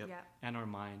body and our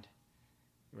mind.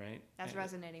 Right? That's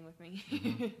resonating with me.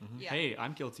 Yeah. Hey,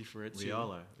 I'm guilty for it too. We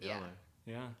all are. We all are.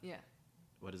 Yeah.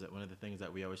 What is it? One of the things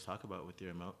that we always talk about with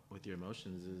your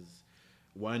emotions is,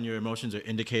 one, your emotions are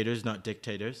indicators, not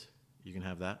dictators. You can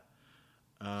have that.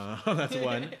 That's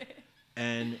one.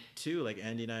 And two, like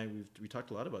Andy and I, we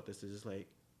talked a lot about this. Is just like,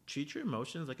 treat your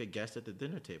emotions like a guest at the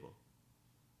dinner table.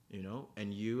 You know,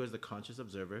 and you as the conscious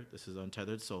observer, this is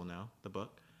Untethered Soul now, the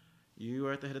book, you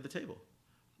are at the head of the table.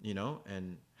 You know,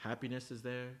 and happiness is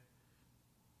there,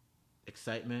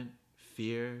 excitement,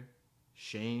 fear,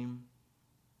 shame.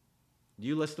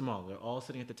 You list them all. They're all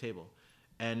sitting at the table.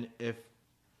 And if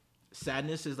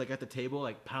sadness is like at the table,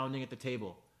 like pounding at the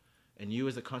table, and you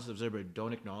as a conscious observer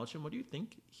don't acknowledge him, what do you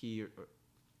think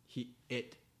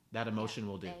that emotion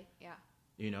will do?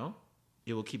 You know,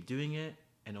 it will keep doing it,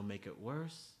 and it'll make it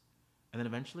worse. And then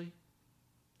eventually,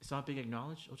 it's not being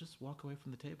acknowledged. It'll just walk away from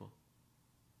the table.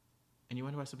 And you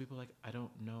wonder why some people are like, I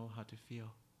don't know how to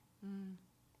feel.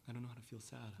 I don't know how to feel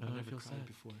sad. I've never cried sad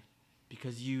before.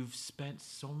 Because you've spent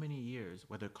so many years,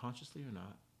 whether consciously or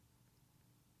not,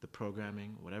 the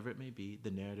programming, whatever it may be,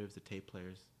 the narratives, the tape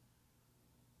players,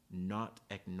 not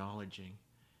acknowledging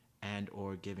and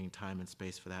or giving time and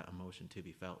space for that emotion to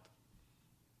be felt.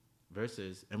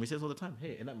 Versus, and we say this all the time,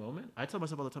 hey, in that moment, I tell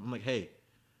myself all the time, I'm like, hey,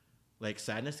 like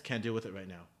sadness, can't deal with it right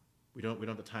now. We don't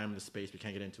have the time and the space, we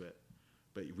can't get into it.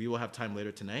 But we will have time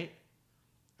later tonight.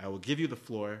 I will give you the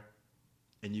floor,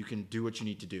 and you can do what you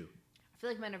need to do. I feel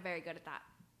like men are very good at that.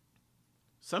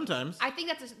 Sometimes. I think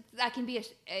that can be,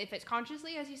 if it's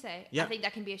consciously, as you say, I think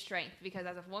that can be a strength. Because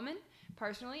as a woman,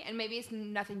 personally, and maybe it's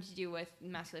nothing to do with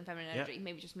masculine, feminine energy,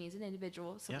 maybe just me as an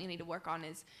individual, something I need to work on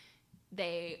is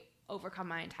they overcome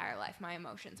my entire life, my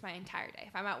emotions, my entire day.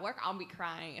 If I'm at work, I'll be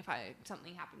crying if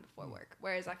something happened before work.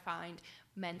 Whereas I find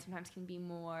men sometimes can be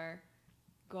more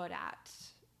good at,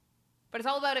 but it's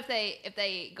all about if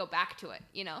they go back to it,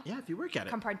 you know. Yeah, if you work at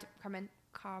it.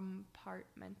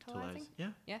 Compartmentalizing.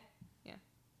 Yeah. Yeah.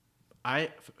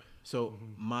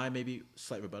 My maybe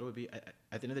slight rebuttal would be, at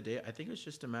the end of the day, I think it's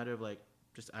just a matter of like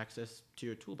just access to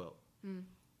your tool belt.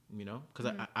 You know,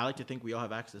 because I like to think we all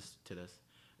have access to this,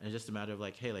 and it's just a matter of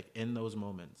like, hey, like in those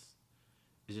moments,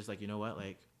 it's just like, you know what,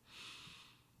 like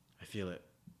I feel it,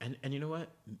 and you know what.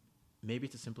 Maybe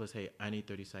it's as simple as, hey, I need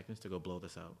 30 seconds to go blow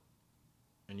this out.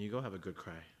 And you go have a good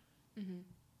cry. And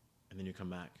then you come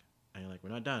back. And you're like, we're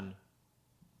not done.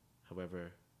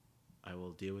 However, I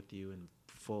will deal with you in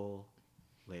full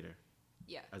later.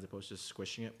 Yeah. As opposed to just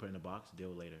squishing it, put it in a box,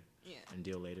 deal later. Yeah. And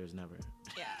deal later is never.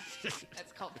 Yeah.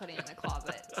 That's called putting it in the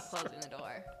closet, closing the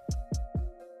door.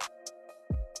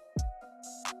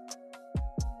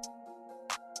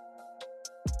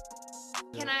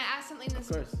 Can I ask something Of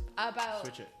course. About...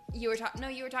 Switch it. You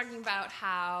were talking about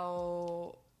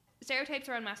how stereotypes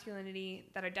around masculinity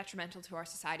that are detrimental to our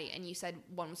society, and you said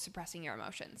one was suppressing your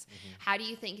emotions. How do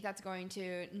you think that's going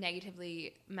to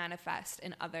negatively manifest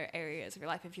in other areas of your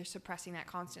life if you're suppressing that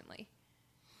constantly?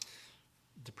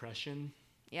 Depression.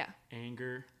 Yeah.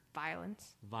 Anger.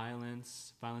 Violence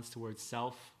towards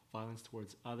self, violence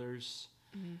towards others.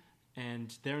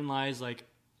 And therein lies like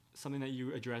something that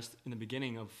you addressed in the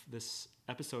beginning of this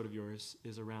episode of yours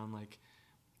is around like,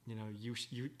 you know,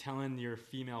 you telling your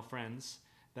female friends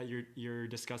that you're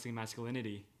discussing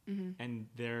masculinity, and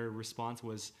their response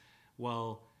was,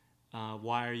 well,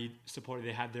 why are you supporting?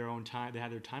 They had their own time. They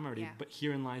had their time already. But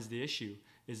herein lies the issue: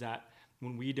 is that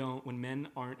when men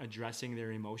aren't addressing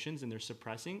their emotions and they're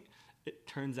suppressing, it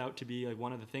turns out to be like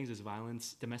one of the things is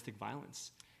violence, domestic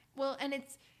violence. Well, and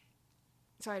it's.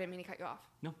 Sorry, I didn't mean to cut you off.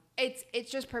 No.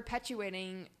 It's just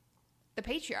perpetuating the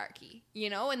patriarchy, you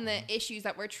know, and the issues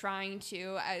that we're trying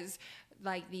to, as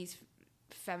like these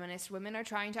feminist women are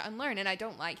trying to unlearn. And I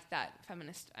don't like that I'm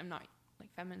not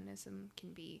like feminism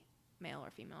can be male or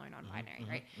female or non-binary,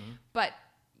 right? But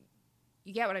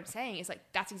you get what I'm saying is like,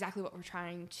 that's exactly what we're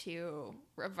trying to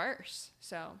reverse.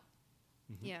 So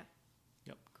yeah.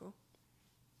 Yep. Cool.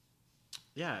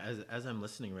 yeah, as I'm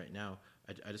listening right now,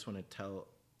 I just want to tell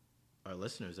our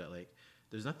listeners that like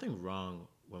there's nothing wrong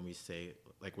when we say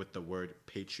like with the word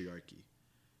patriarchy.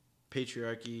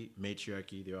 Patriarchy,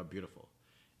 matriarchy, they're all beautiful.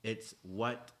 It's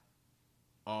what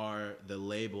are the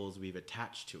labels we've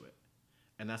attached to it.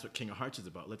 And that's what King of Hearts is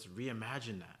about. Let's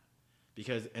reimagine that.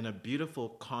 Because in a beautiful,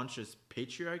 conscious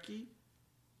patriarchy,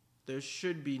 there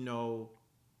should be no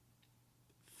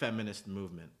feminist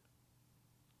movement.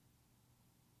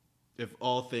 If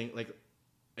all things like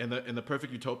in the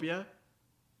perfect utopia,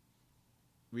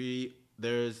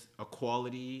 there's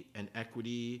equality and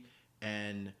equity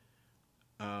and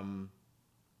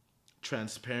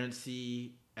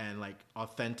transparency and like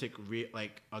authentic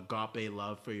like agape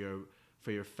love for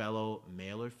your fellow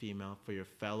male or female, for your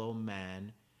fellow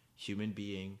man, human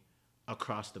being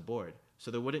across the board.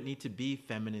 So there wouldn't need to be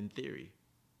feminine theory.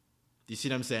 Do you see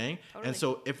what I'm saying? Totally. And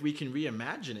so if we can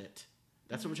reimagine it,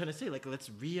 that's what we're trying to say. Like, let's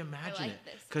reimagine it.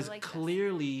 Because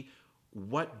clearly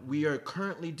what we are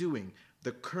currently doing,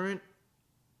 the current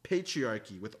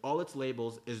patriarchy with all its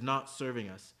labels is not serving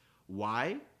us.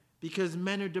 Why? Because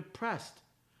men are depressed.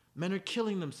 Men are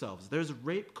killing themselves. There's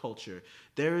rape culture.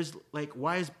 There's like,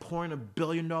 why is porn $1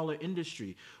 billion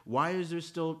industry? Why is there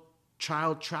still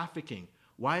child trafficking?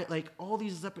 Why, like all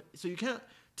these, so you can't,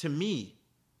 to me,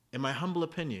 in my humble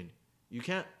opinion, you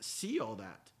can't see all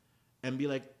that and be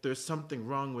like, there's something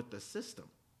wrong with the system.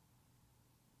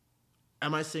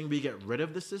 Am I saying we get rid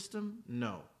of the system?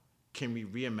 No. Can we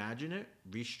reimagine it,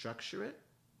 restructure it,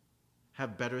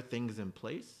 have better things in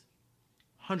place?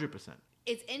 100%.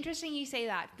 It's interesting you say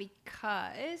that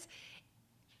because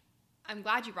I'm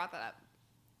glad you brought that up.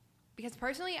 Because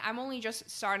personally, I'm only just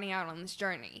starting out on this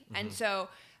journey. Mm-hmm. And so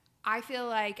I feel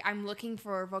like I'm looking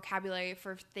for vocabulary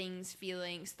for things,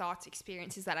 feelings, thoughts,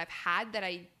 experiences that I've had that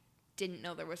I didn't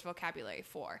know there was vocabulary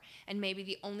for. And maybe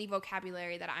the only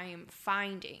vocabulary that I am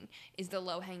finding is the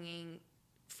low-hanging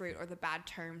fruit or the bad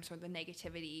terms or the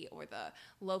negativity or the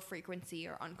low frequency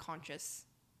or unconscious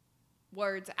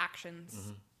words,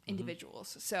 actions,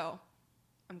 individuals. So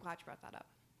I'm glad you brought that up.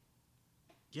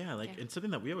 Yeah, like, and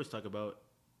something that we always talk about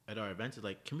at our events is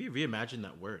like, can we reimagine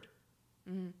that word?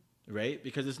 Right?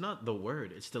 Because it's not the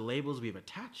word, it's the labels we've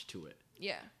attached to it.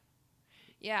 Yeah.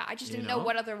 Yeah, I just didn't know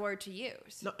what other word to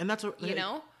use. No, and that's what,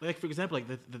 like for example,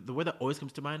 like the word that always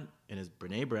comes to mind and is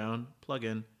Brene Brown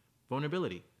plug-in,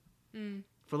 vulnerability.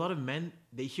 For a lot of men,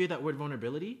 they hear that word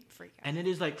vulnerability, freak out. And it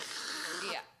is like,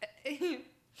 yeah.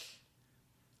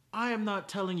 I am not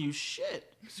telling you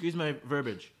shit. Excuse my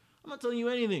verbiage. I'm not telling you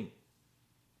anything.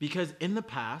 Because in the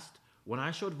past, when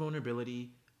I showed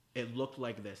vulnerability, it looked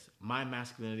like this. My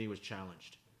masculinity was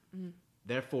challenged.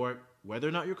 Therefore, whether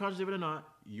or not you're conscious of it or not,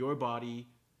 your body,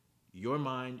 your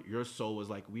mind, your soul was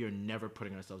like, we are never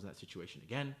putting ourselves in that situation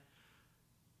again.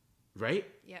 Right?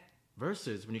 Yeah.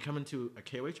 Versus when you come into a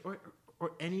KOH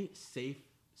or any safe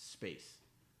space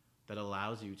that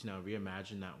allows you to now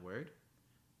reimagine that word,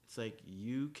 it's like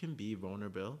you can be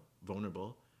vulnerable,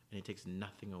 and it takes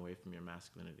nothing away from your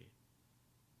masculinity.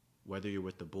 Whether you're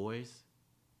with the boys,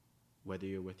 whether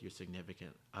you're with your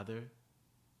significant other,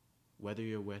 whether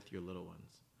you're with your little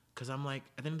ones. Because I'm like,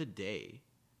 at the end of the day,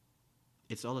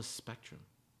 it's all a spectrum.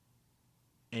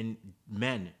 And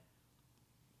men,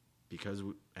 because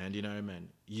Andy and I are men,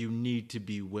 you need to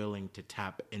be willing to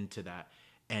tap into that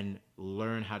and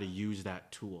learn how to use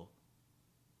that tool.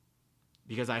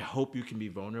 Because I hope you can be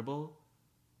vulnerable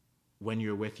when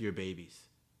you're with your babies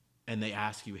and they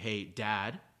ask you, hey,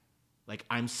 dad, like,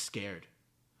 I'm scared.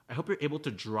 I hope you're able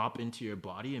to drop into your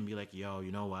body and be like, yo,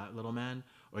 you know what, little man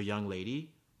or young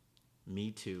lady?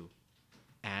 Me too.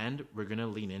 And we're going to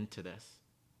lean into this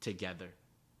together.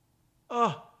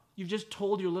 Oh, you've just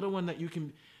told your little one that you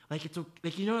can, like, it's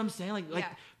like, you know what I'm saying? Like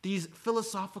these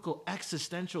philosophical,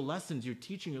 existential lessons you're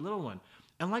teaching your little one.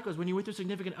 And likewise, when you're with your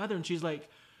significant other and she's like,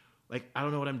 I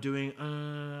don't know what I'm doing.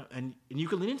 And you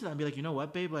can lean into that and be like, you know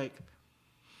what, babe? Like,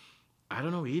 I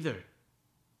don't know either.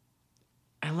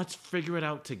 And let's figure it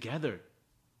out together.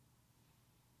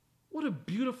 What a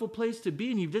beautiful place to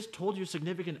be. And you've just told your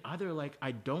significant other, like,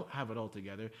 I don't have it all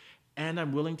together and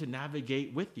I'm willing to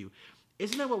navigate with you.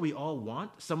 Isn't that what we all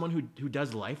want? Someone who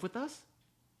does life with us?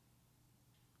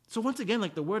 So once again,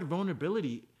 like the word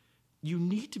vulnerability, you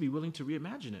need to be willing to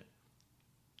reimagine it.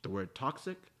 The word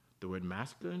toxic, the word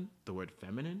masculine, the word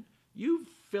feminine, you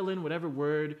fill in whatever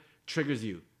word triggers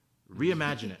you.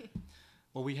 Reimagine it.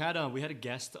 Well, we had a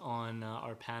guest on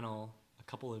our panel a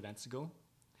couple of events ago.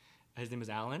 His name is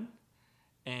Alan.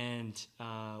 And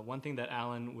one thing that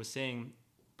Alan was saying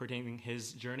pertaining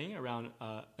his journey around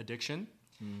addiction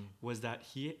was that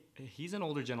he's an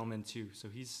older gentleman too. So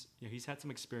he's had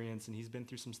some experience and he's been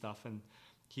through some stuff. And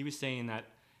he was saying that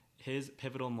his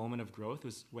pivotal moment of growth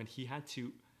was when he had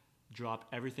to drop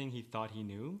everything he thought he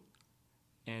knew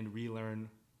and relearn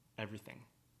everything,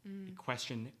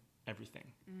 question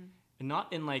everything, and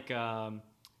not in like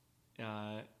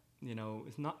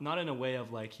it's not in a way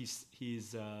of like he's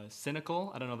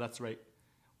cynical. I don't know if that's right,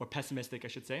 or pessimistic, I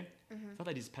should say. It's not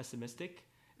that he's pessimistic.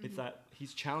 It's that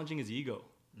he's challenging his ego.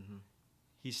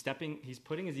 He's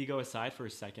putting his ego aside for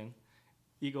a second.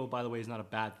 Ego, by the way, is not a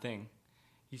bad thing.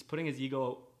 He's putting his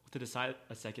ego to the side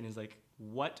a second. Is like,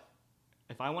 what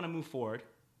if I want to move forward?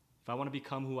 If I want to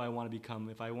become who I want to become,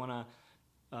 if I want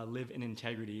to live in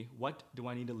integrity, what do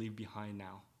I need to leave behind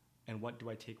now? And what do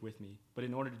I take with me? But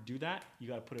in order to do that, you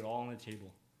got to put it all on the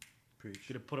table. Preach.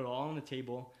 You got to put it all on the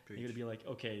table. Preach. You got to be like,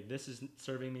 okay, this is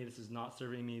serving me. This is not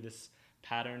serving me. This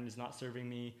pattern is not serving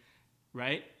me,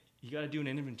 right? You got to do an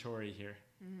inventory here.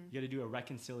 You got to do a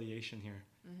reconciliation here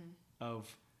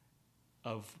of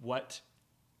what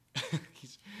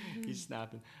he's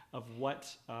snapping, of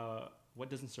what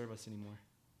doesn't serve us anymore.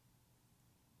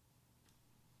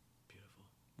 Beautiful.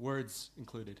 Words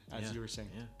included, as you were saying.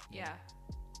 Yeah.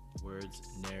 Words,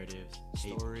 narratives,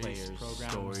 stories, players,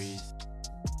 programs. stories.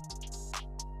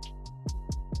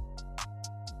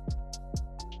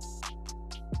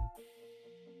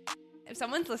 If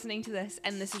someone's listening to this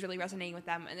and this is really resonating with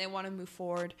them and they want to move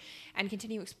forward and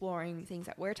continue exploring things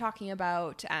that we're talking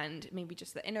about and maybe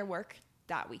just the inner work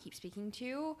that we keep speaking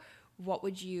to, what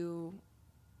would you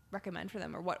recommend for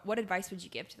them, or what advice would you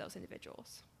give to those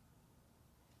individuals?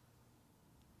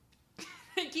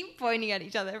 They keep pointing at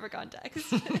each other for context.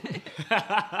 They're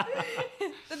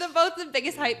both the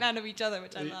biggest hype man of each other,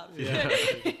 which I love. Yeah.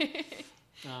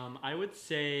 I would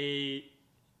say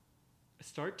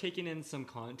start taking in some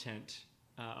content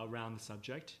around the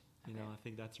subject. You know, I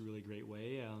think that's a really great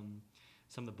way.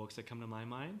 Some of the books that come to my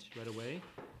mind right away: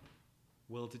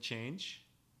 Will to Change,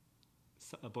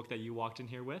 a book that you walked in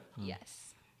here with.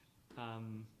 Yes.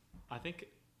 I think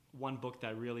one book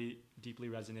that really deeply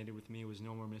resonated with me was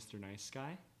No More Mr. Nice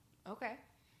Guy. Okay.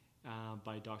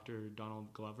 By Dr.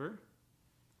 Donald Glover.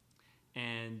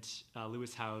 And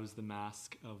Lewis Howe's The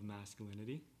Mask of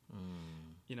Masculinity.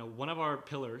 You know, one of our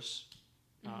pillars,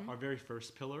 our very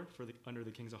first pillar under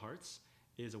the Kings of Hearts,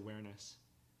 is awareness.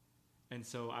 And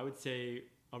so I would say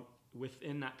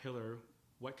within that pillar,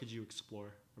 what could you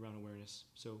explore around awareness?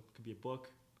 So it could be a book,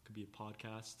 it could be a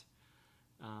podcast.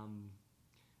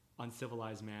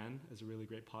 Uncivilized Man is a really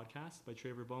great podcast by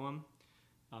Trevor Boehm.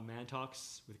 Man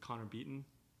Talks with Connor Beaton,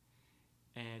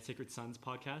 and Sacred Sons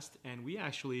podcast. And we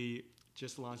actually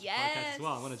just launched a podcast as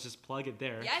well. I want to just plug it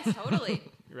there. Yes, totally.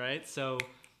 Right? So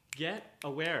get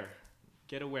aware,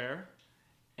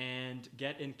 and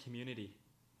get in community.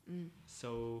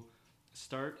 So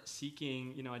start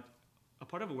seeking, you know, a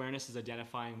part of awareness is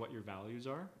identifying what your values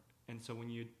are. And so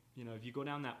when you know, if you go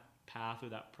down that path or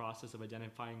that process of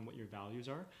identifying what your values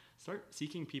are, start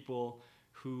seeking people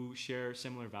who share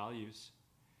similar values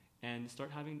and start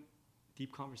having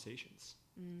deep conversations.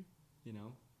 You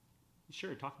know,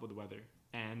 sure, talk about the weather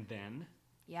and then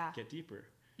get deeper.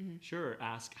 Sure,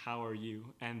 ask how are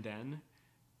you, and then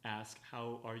ask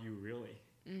how are you really.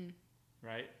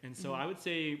 Right? And so I would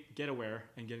say get aware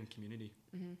and get in community.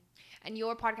 And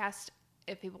your podcast,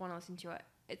 if people want to listen to it,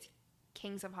 it's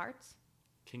Kings of Hearts?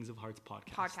 Kings of Hearts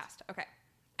podcast. Okay.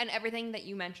 And everything that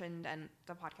you mentioned and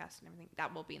the podcast and everything,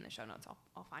 that will be in the show notes.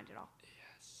 I'll find it all.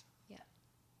 Yes. Yeah.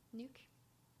 Nuke?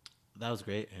 That was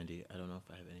great, Andy. I don't know if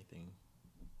I have anything.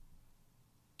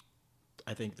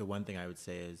 I think the one thing I would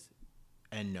say is,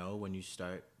 and know when you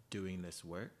start doing this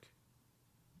work,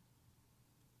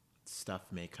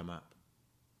 stuff may come up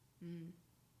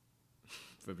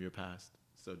from your past.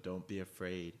 So don't be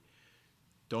afraid.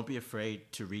 Don't be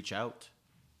afraid to reach out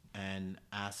and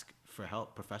ask for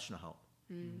help, professional help.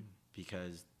 And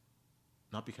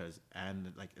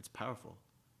like, it's powerful.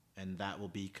 And that will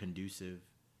be conducive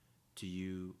to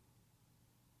you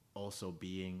also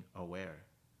being aware.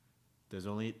 There's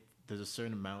a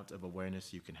certain amount of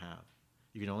awareness you can have.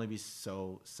 You can only be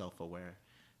so self-aware,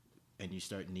 and you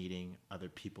start needing other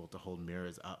people to hold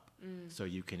mirrors up so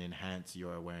you can enhance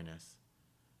your awareness.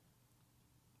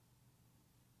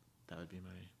 That would be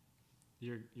my...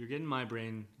 You're getting my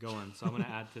brain going, so I'm going to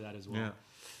add to that as well.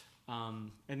 Yeah.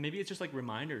 And maybe it's just like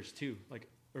reminders too. Like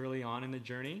early on in the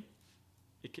journey,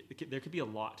 there could be a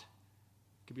lot.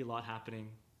 Could be a lot happening.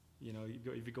 You know,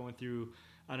 if you're going through,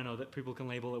 I don't know, that people can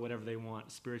label it whatever they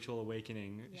want, spiritual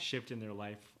awakening, shift in their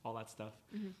life, all that stuff.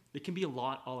 It can be a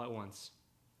lot all at once.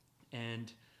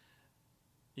 And,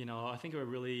 you know, I think a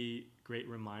really great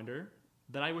reminder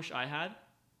that I wish I had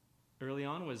early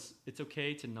on was it's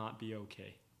okay to not be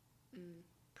okay.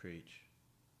 Preach.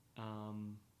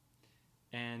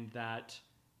 And that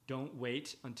don't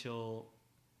wait until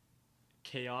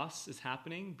chaos is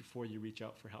happening before you reach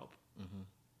out for help.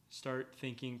 Start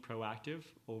thinking proactive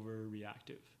over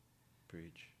reactive.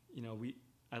 Preach. You know,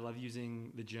 I love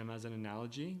using the gym as an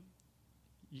analogy.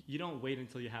 You don't wait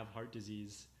until you have heart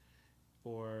disease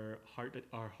or heart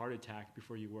attack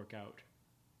before you work out.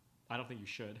 I don't think you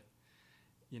should.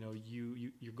 You know,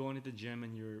 you're going to the gym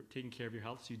and you're taking care of your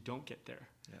health so you don't get there.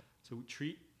 Yeah. So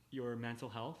treat your mental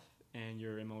health and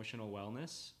your emotional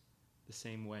wellness the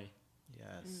same way.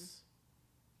 Yes.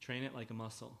 Train it like a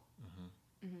muscle.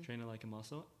 Train it like a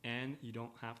muscle, and you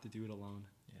don't have to do it alone.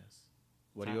 Yes.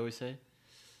 What do you always say?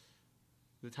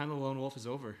 The time of the lone wolf is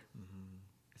over.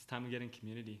 It's time to get in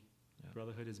community.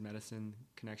 Brotherhood is medicine.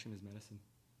 Connection is medicine.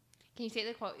 Can you say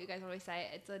the quote you guys always say?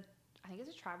 I think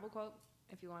it's a tribal quote.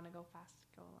 If you want to go fast,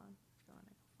 go along. If you want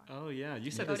to go far. Oh yeah, you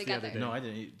said Go this the other together. day. No, I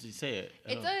didn't. Did you say it?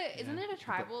 Isn't it a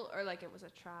tribal or like it was a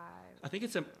tribe? I think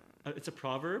it's a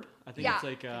proverb. I think it's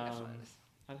like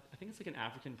I think it's like an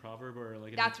African proverb or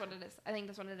like. That's what it is. I think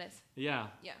that's what it is. Yeah.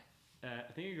 Yeah.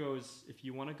 I think it goes, if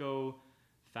you want to go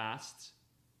fast,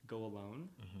 go alone.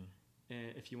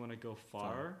 And if you want to go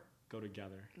far, go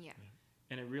together. Yeah.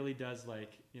 And it really does,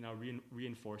 like, you know,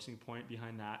 reinforcing point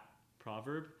behind that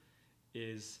proverb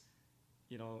is,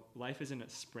 you know, life isn't a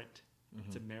sprint.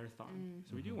 It's a marathon.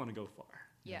 So we do want to go far.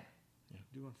 Yeah. We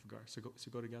do want to go. So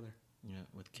go together. Yeah,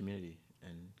 with community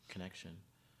and connection.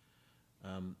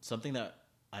 Something that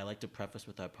I like to preface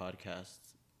with our podcast,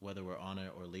 whether we're on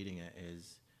it or leading it,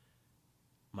 is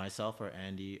myself or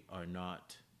Andy are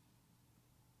not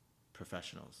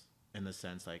professionals in the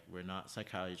sense, like, we're not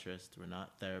psychiatrists, we're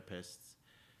not therapists.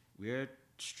 We're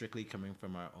strictly coming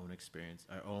from our own experience,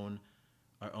 our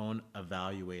own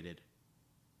evaluated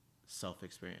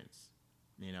self-experience,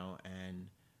 you know, and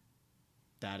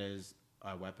that is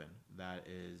our weapon. That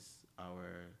is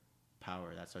our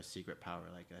power. That's our secret power.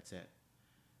 Like, that's it.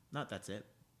 Not that's it.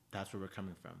 That's where we're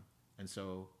coming from. And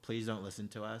so please don't listen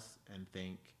to us and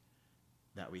think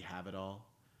that we have it all.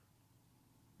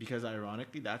 Because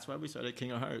ironically, that's why we started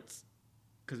King of Hearts.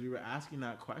 Because we were asking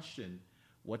that question.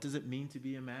 What does it mean to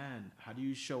be a man? How do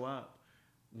you show up?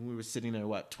 When we were sitting there,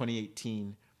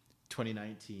 2018,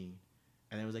 2019.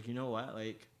 And it was like, you know what?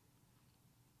 Like,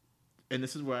 and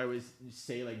this is where I always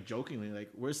say, like, jokingly, like,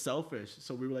 we're selfish.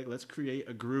 So we were like, let's create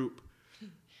a group.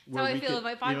 That's how I feel about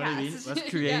my podcast. You know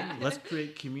what I mean? Let's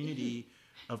create community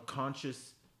of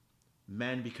conscious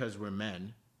men, because we're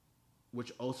men,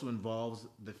 which also involves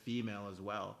the female as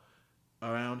well,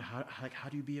 around how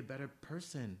do you be a better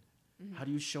person? How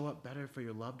do you show up better for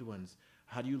your loved ones?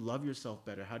 How do you love yourself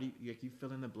better? How do you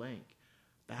fill in the blank?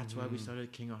 That's why we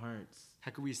started King of Hearts.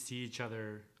 How can we see each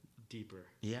other deeper?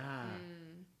 Yeah.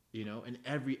 You know, in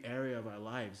every area of our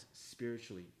lives,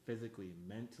 spiritually, physically,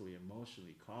 mentally,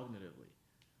 emotionally, cognitively.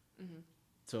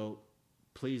 So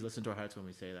please listen to our hearts when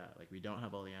we say that. Like, we don't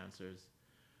have all the answers.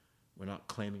 We're not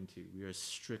claiming to. We are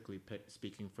strictly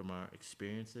speaking from our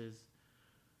experiences,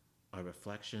 our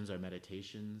reflections, our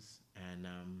meditations, and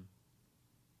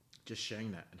just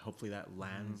sharing that. And hopefully that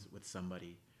lands with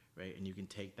somebody, right? And you can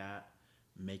take that,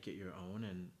 make it your own,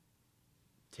 and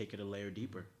take it a layer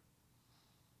deeper.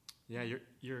 Yeah,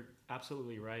 you're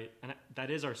absolutely right, and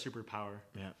that is our superpower.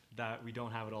 Yeah, that we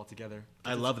don't have it all together.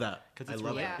 I love that. Because it's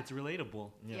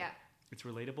relatable. Yeah. It's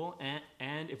relatable,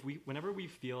 and whenever we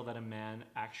feel that a man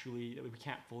actually, we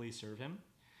can't fully serve him,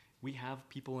 we have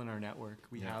people in our network.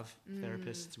 We have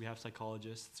therapists, we have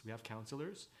psychologists, we have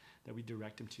counselors that we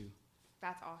direct him to.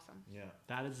 That's awesome. Yeah,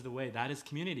 that is the way. That is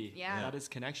community. Yeah. That is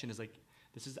connection. Is like,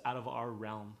 this is out of our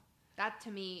realm. That,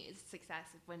 to me, is success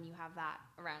when you have that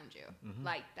around you.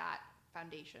 Like, that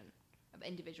foundation of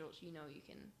individuals you know you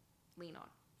can lean on.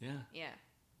 Yeah. Yeah.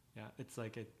 Yeah. It's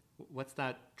like, what's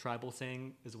that tribal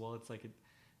saying as well? It's like,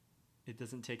 it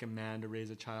doesn't take a man to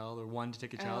raise a child, or one to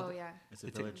take a child. Oh, yeah. it's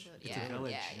a village. It's a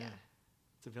village. Yeah.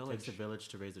 It's a village. It takes a village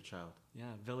to raise a child. Yeah,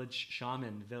 village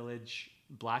shaman, village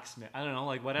blacksmith. I don't know,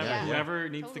 like whatever, Yeah. whoever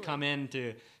needs Totally. to come in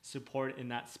to support in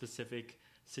that specific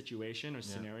situation or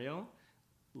scenario.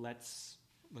 Let's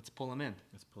pull them in,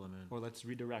 Let's pull them in. or let's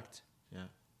redirect. Yeah.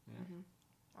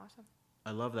 Awesome.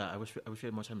 I love that. I wish we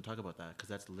had more time to talk about that, because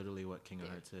that's literally what King of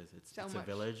Hearts is. It's So a much.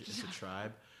 village. It's a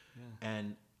tribe. Yeah.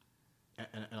 And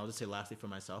I'll just say lastly for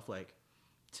myself, like,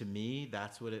 to me,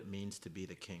 that's what it means to be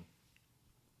the king.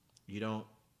 You don't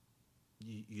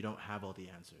have all the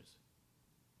answers.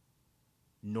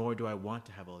 Nor do I want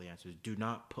to have all the answers. Do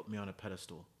not put me on a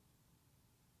pedestal.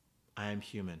 I am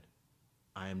human.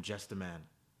 I am just a man.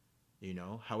 You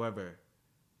know? However,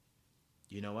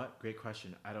 You know what? Great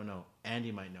question. I don't know.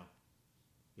 Andy might know.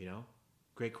 You know?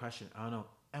 Great question. I don't know.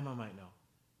 Emma might know.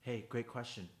 Hey, great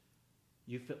question.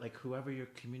 You fit like whoever your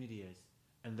community is.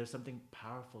 And there's something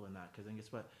powerful in that, because then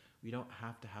guess what? We don't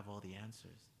have to have all the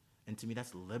answers. And to me,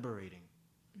 that's liberating.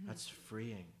 Mm-hmm. That's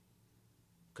freeing.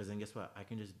 Because then guess what? I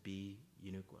can just be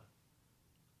Nuke.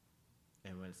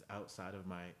 And when it's outside of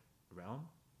my realm,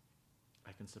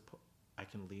 I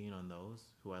can lean on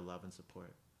those who I love and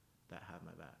support that have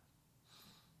my back.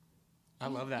 I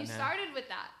love that, man. You started with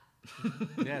that.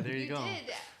 Yeah, there you go.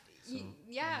 Did.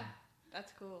 Yeah,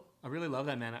 that's cool. I really love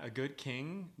that, man. A good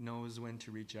king knows when to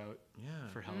reach out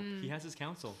for help. He has his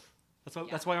counsel.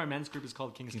 That's why our men's group is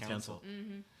called King's Council.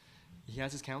 Mm-hmm. He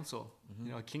has his counsel. Mm-hmm.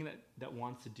 You know, a king that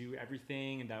wants to do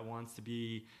everything and that wants to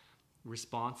be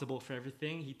responsible for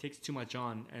everything, he takes too much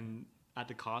on, and at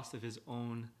the cost of his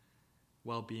own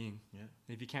well-being. Yeah.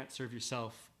 And if you can't serve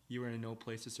yourself, you are in no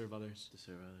place to serve others.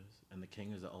 And the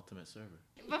king is the ultimate server.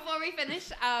 Before we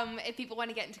finish, if people want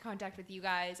to get into contact with you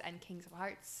guys and Kings of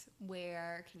Hearts,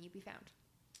 where can you be found?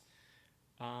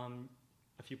 A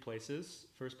few places.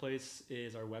 First place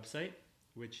is our website,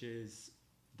 which is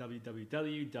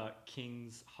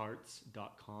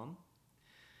www.kingshearts.com.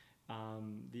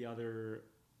 The other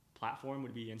platform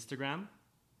would be Instagram.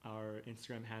 Our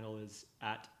Instagram handle is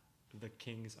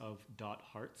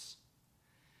 @thekingsof.hearts.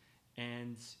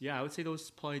 And yeah, I would say those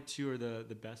probably two are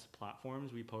the best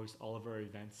platforms. We post all of our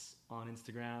events on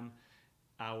Instagram.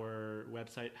 Our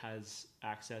website has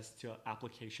access to an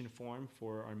application form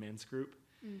for our men's group.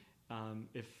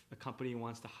 If a company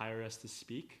wants to hire us to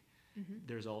speak,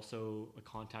 there's also a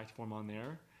contact form on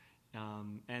there.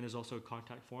 And there's also a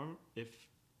contact form if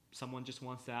someone just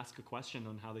wants to ask a question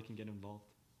on how they can get involved.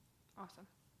 Awesome.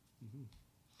 Mm-hmm.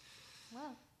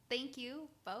 Well, thank you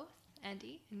both,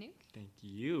 Andy and Nuke. Thank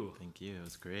you. It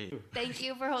was great. Thank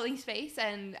you for holding space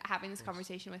and having this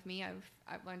conversation with me.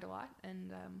 I've learned a lot,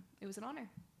 and it was an honor.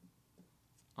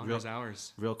 Honor's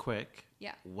ours. Real quick.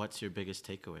 Yeah. What's your biggest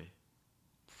takeaway?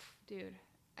 Dude,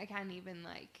 I can't even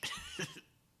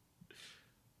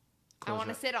I want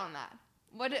to sit on that.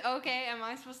 Okay, am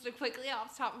I supposed to quickly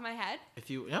off the top of my head?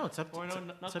 No, it's up to you.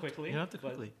 Not quickly. You don't have to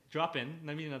quickly. Drop in.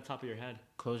 I mean, on the top of your head.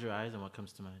 Close your eyes and what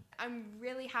comes to mind. I'm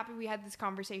really happy we had this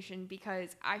conversation,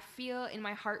 because I feel in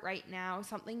my heart right now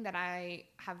something that I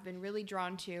have been really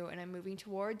drawn to and I'm moving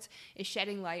towards is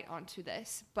shedding light onto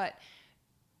this, but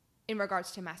in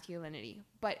regards to masculinity,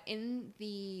 but in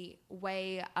the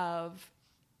way of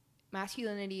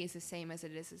masculinity is the same as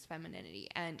it is as femininity,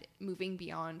 and moving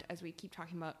beyond, as we keep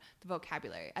talking about the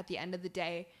vocabulary. At the end of the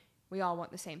day, we all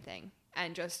want the same thing,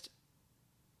 and just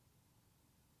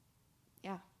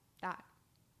that.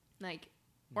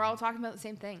 We're all talking about the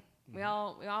same thing. We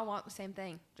all want the same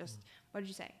thing. Just what did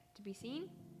you say? To be seen,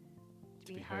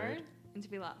 to be heard, and to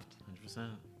be loved.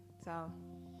 100%. So,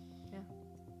 yeah.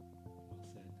 Well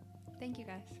said. Thank you,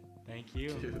 guys. Thank you.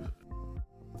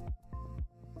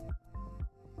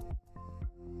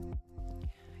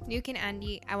 Nuke and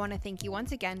Andy, I want to thank you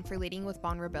once again for leading with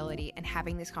vulnerability and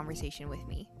having this conversation with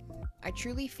me. I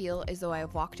truly feel as though I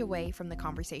have walked away from the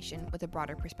conversation with a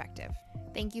broader perspective.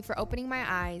 Thank you for opening my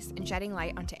eyes and shedding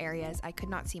light onto areas I could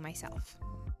not see myself.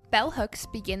 Bell Hooks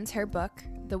begins her book,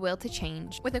 The Will to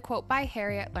Change, with a quote by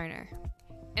Harriet Lerner.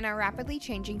 In our rapidly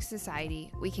changing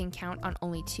society, we can count on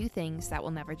only two things that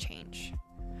will never change.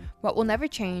 What will never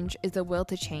change is the will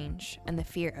to change and the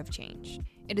fear of change.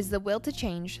 It is the will to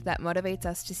change that motivates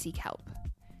us to seek help.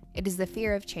 It is the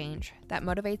fear of change that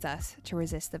motivates us to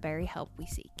resist the very help we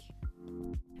seek.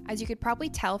 As you could probably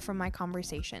tell from my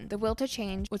conversation, the will to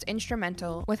change was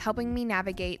instrumental with helping me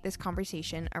navigate this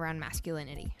conversation around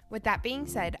masculinity. With that being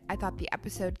said, I thought the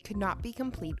episode could not be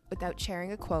complete without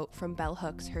sharing a quote from Bell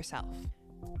Hooks herself.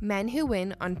 Men who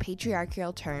win on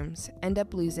patriarchal terms end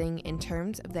up losing in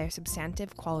terms of their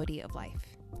substantive quality of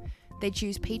life. They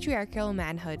choose patriarchal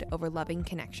manhood over loving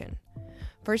connection,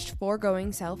 first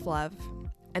foregoing self-love,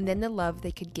 and then the love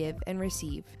they could give and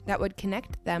receive that would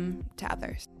connect them to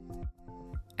others.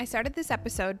 I started this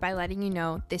episode by letting you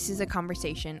know this is a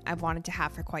conversation I've wanted to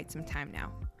have for quite some time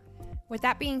now. With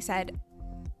that being said,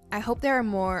 I hope there are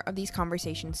more of these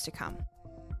conversations to come.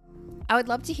 I would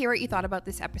love to hear what you thought about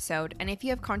this episode, and if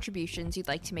you have contributions you'd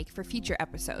like to make for future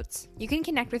episodes. You can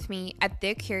connect with me at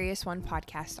The Curious One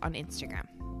Podcast on Instagram.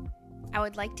 I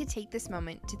would like to take this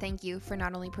moment to thank you for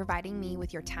not only providing me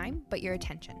with your time, but your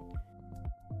attention.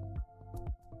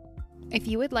 If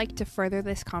you would like to further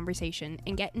this conversation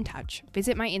and get in touch,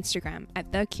 visit my Instagram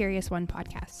at The Curious One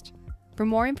Podcast. For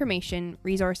more information,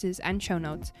 resources, and show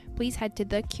notes, please head to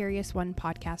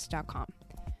thecuriousonePodcast.com.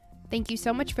 Thank you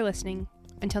so much for listening.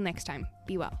 Until next time,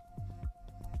 be well.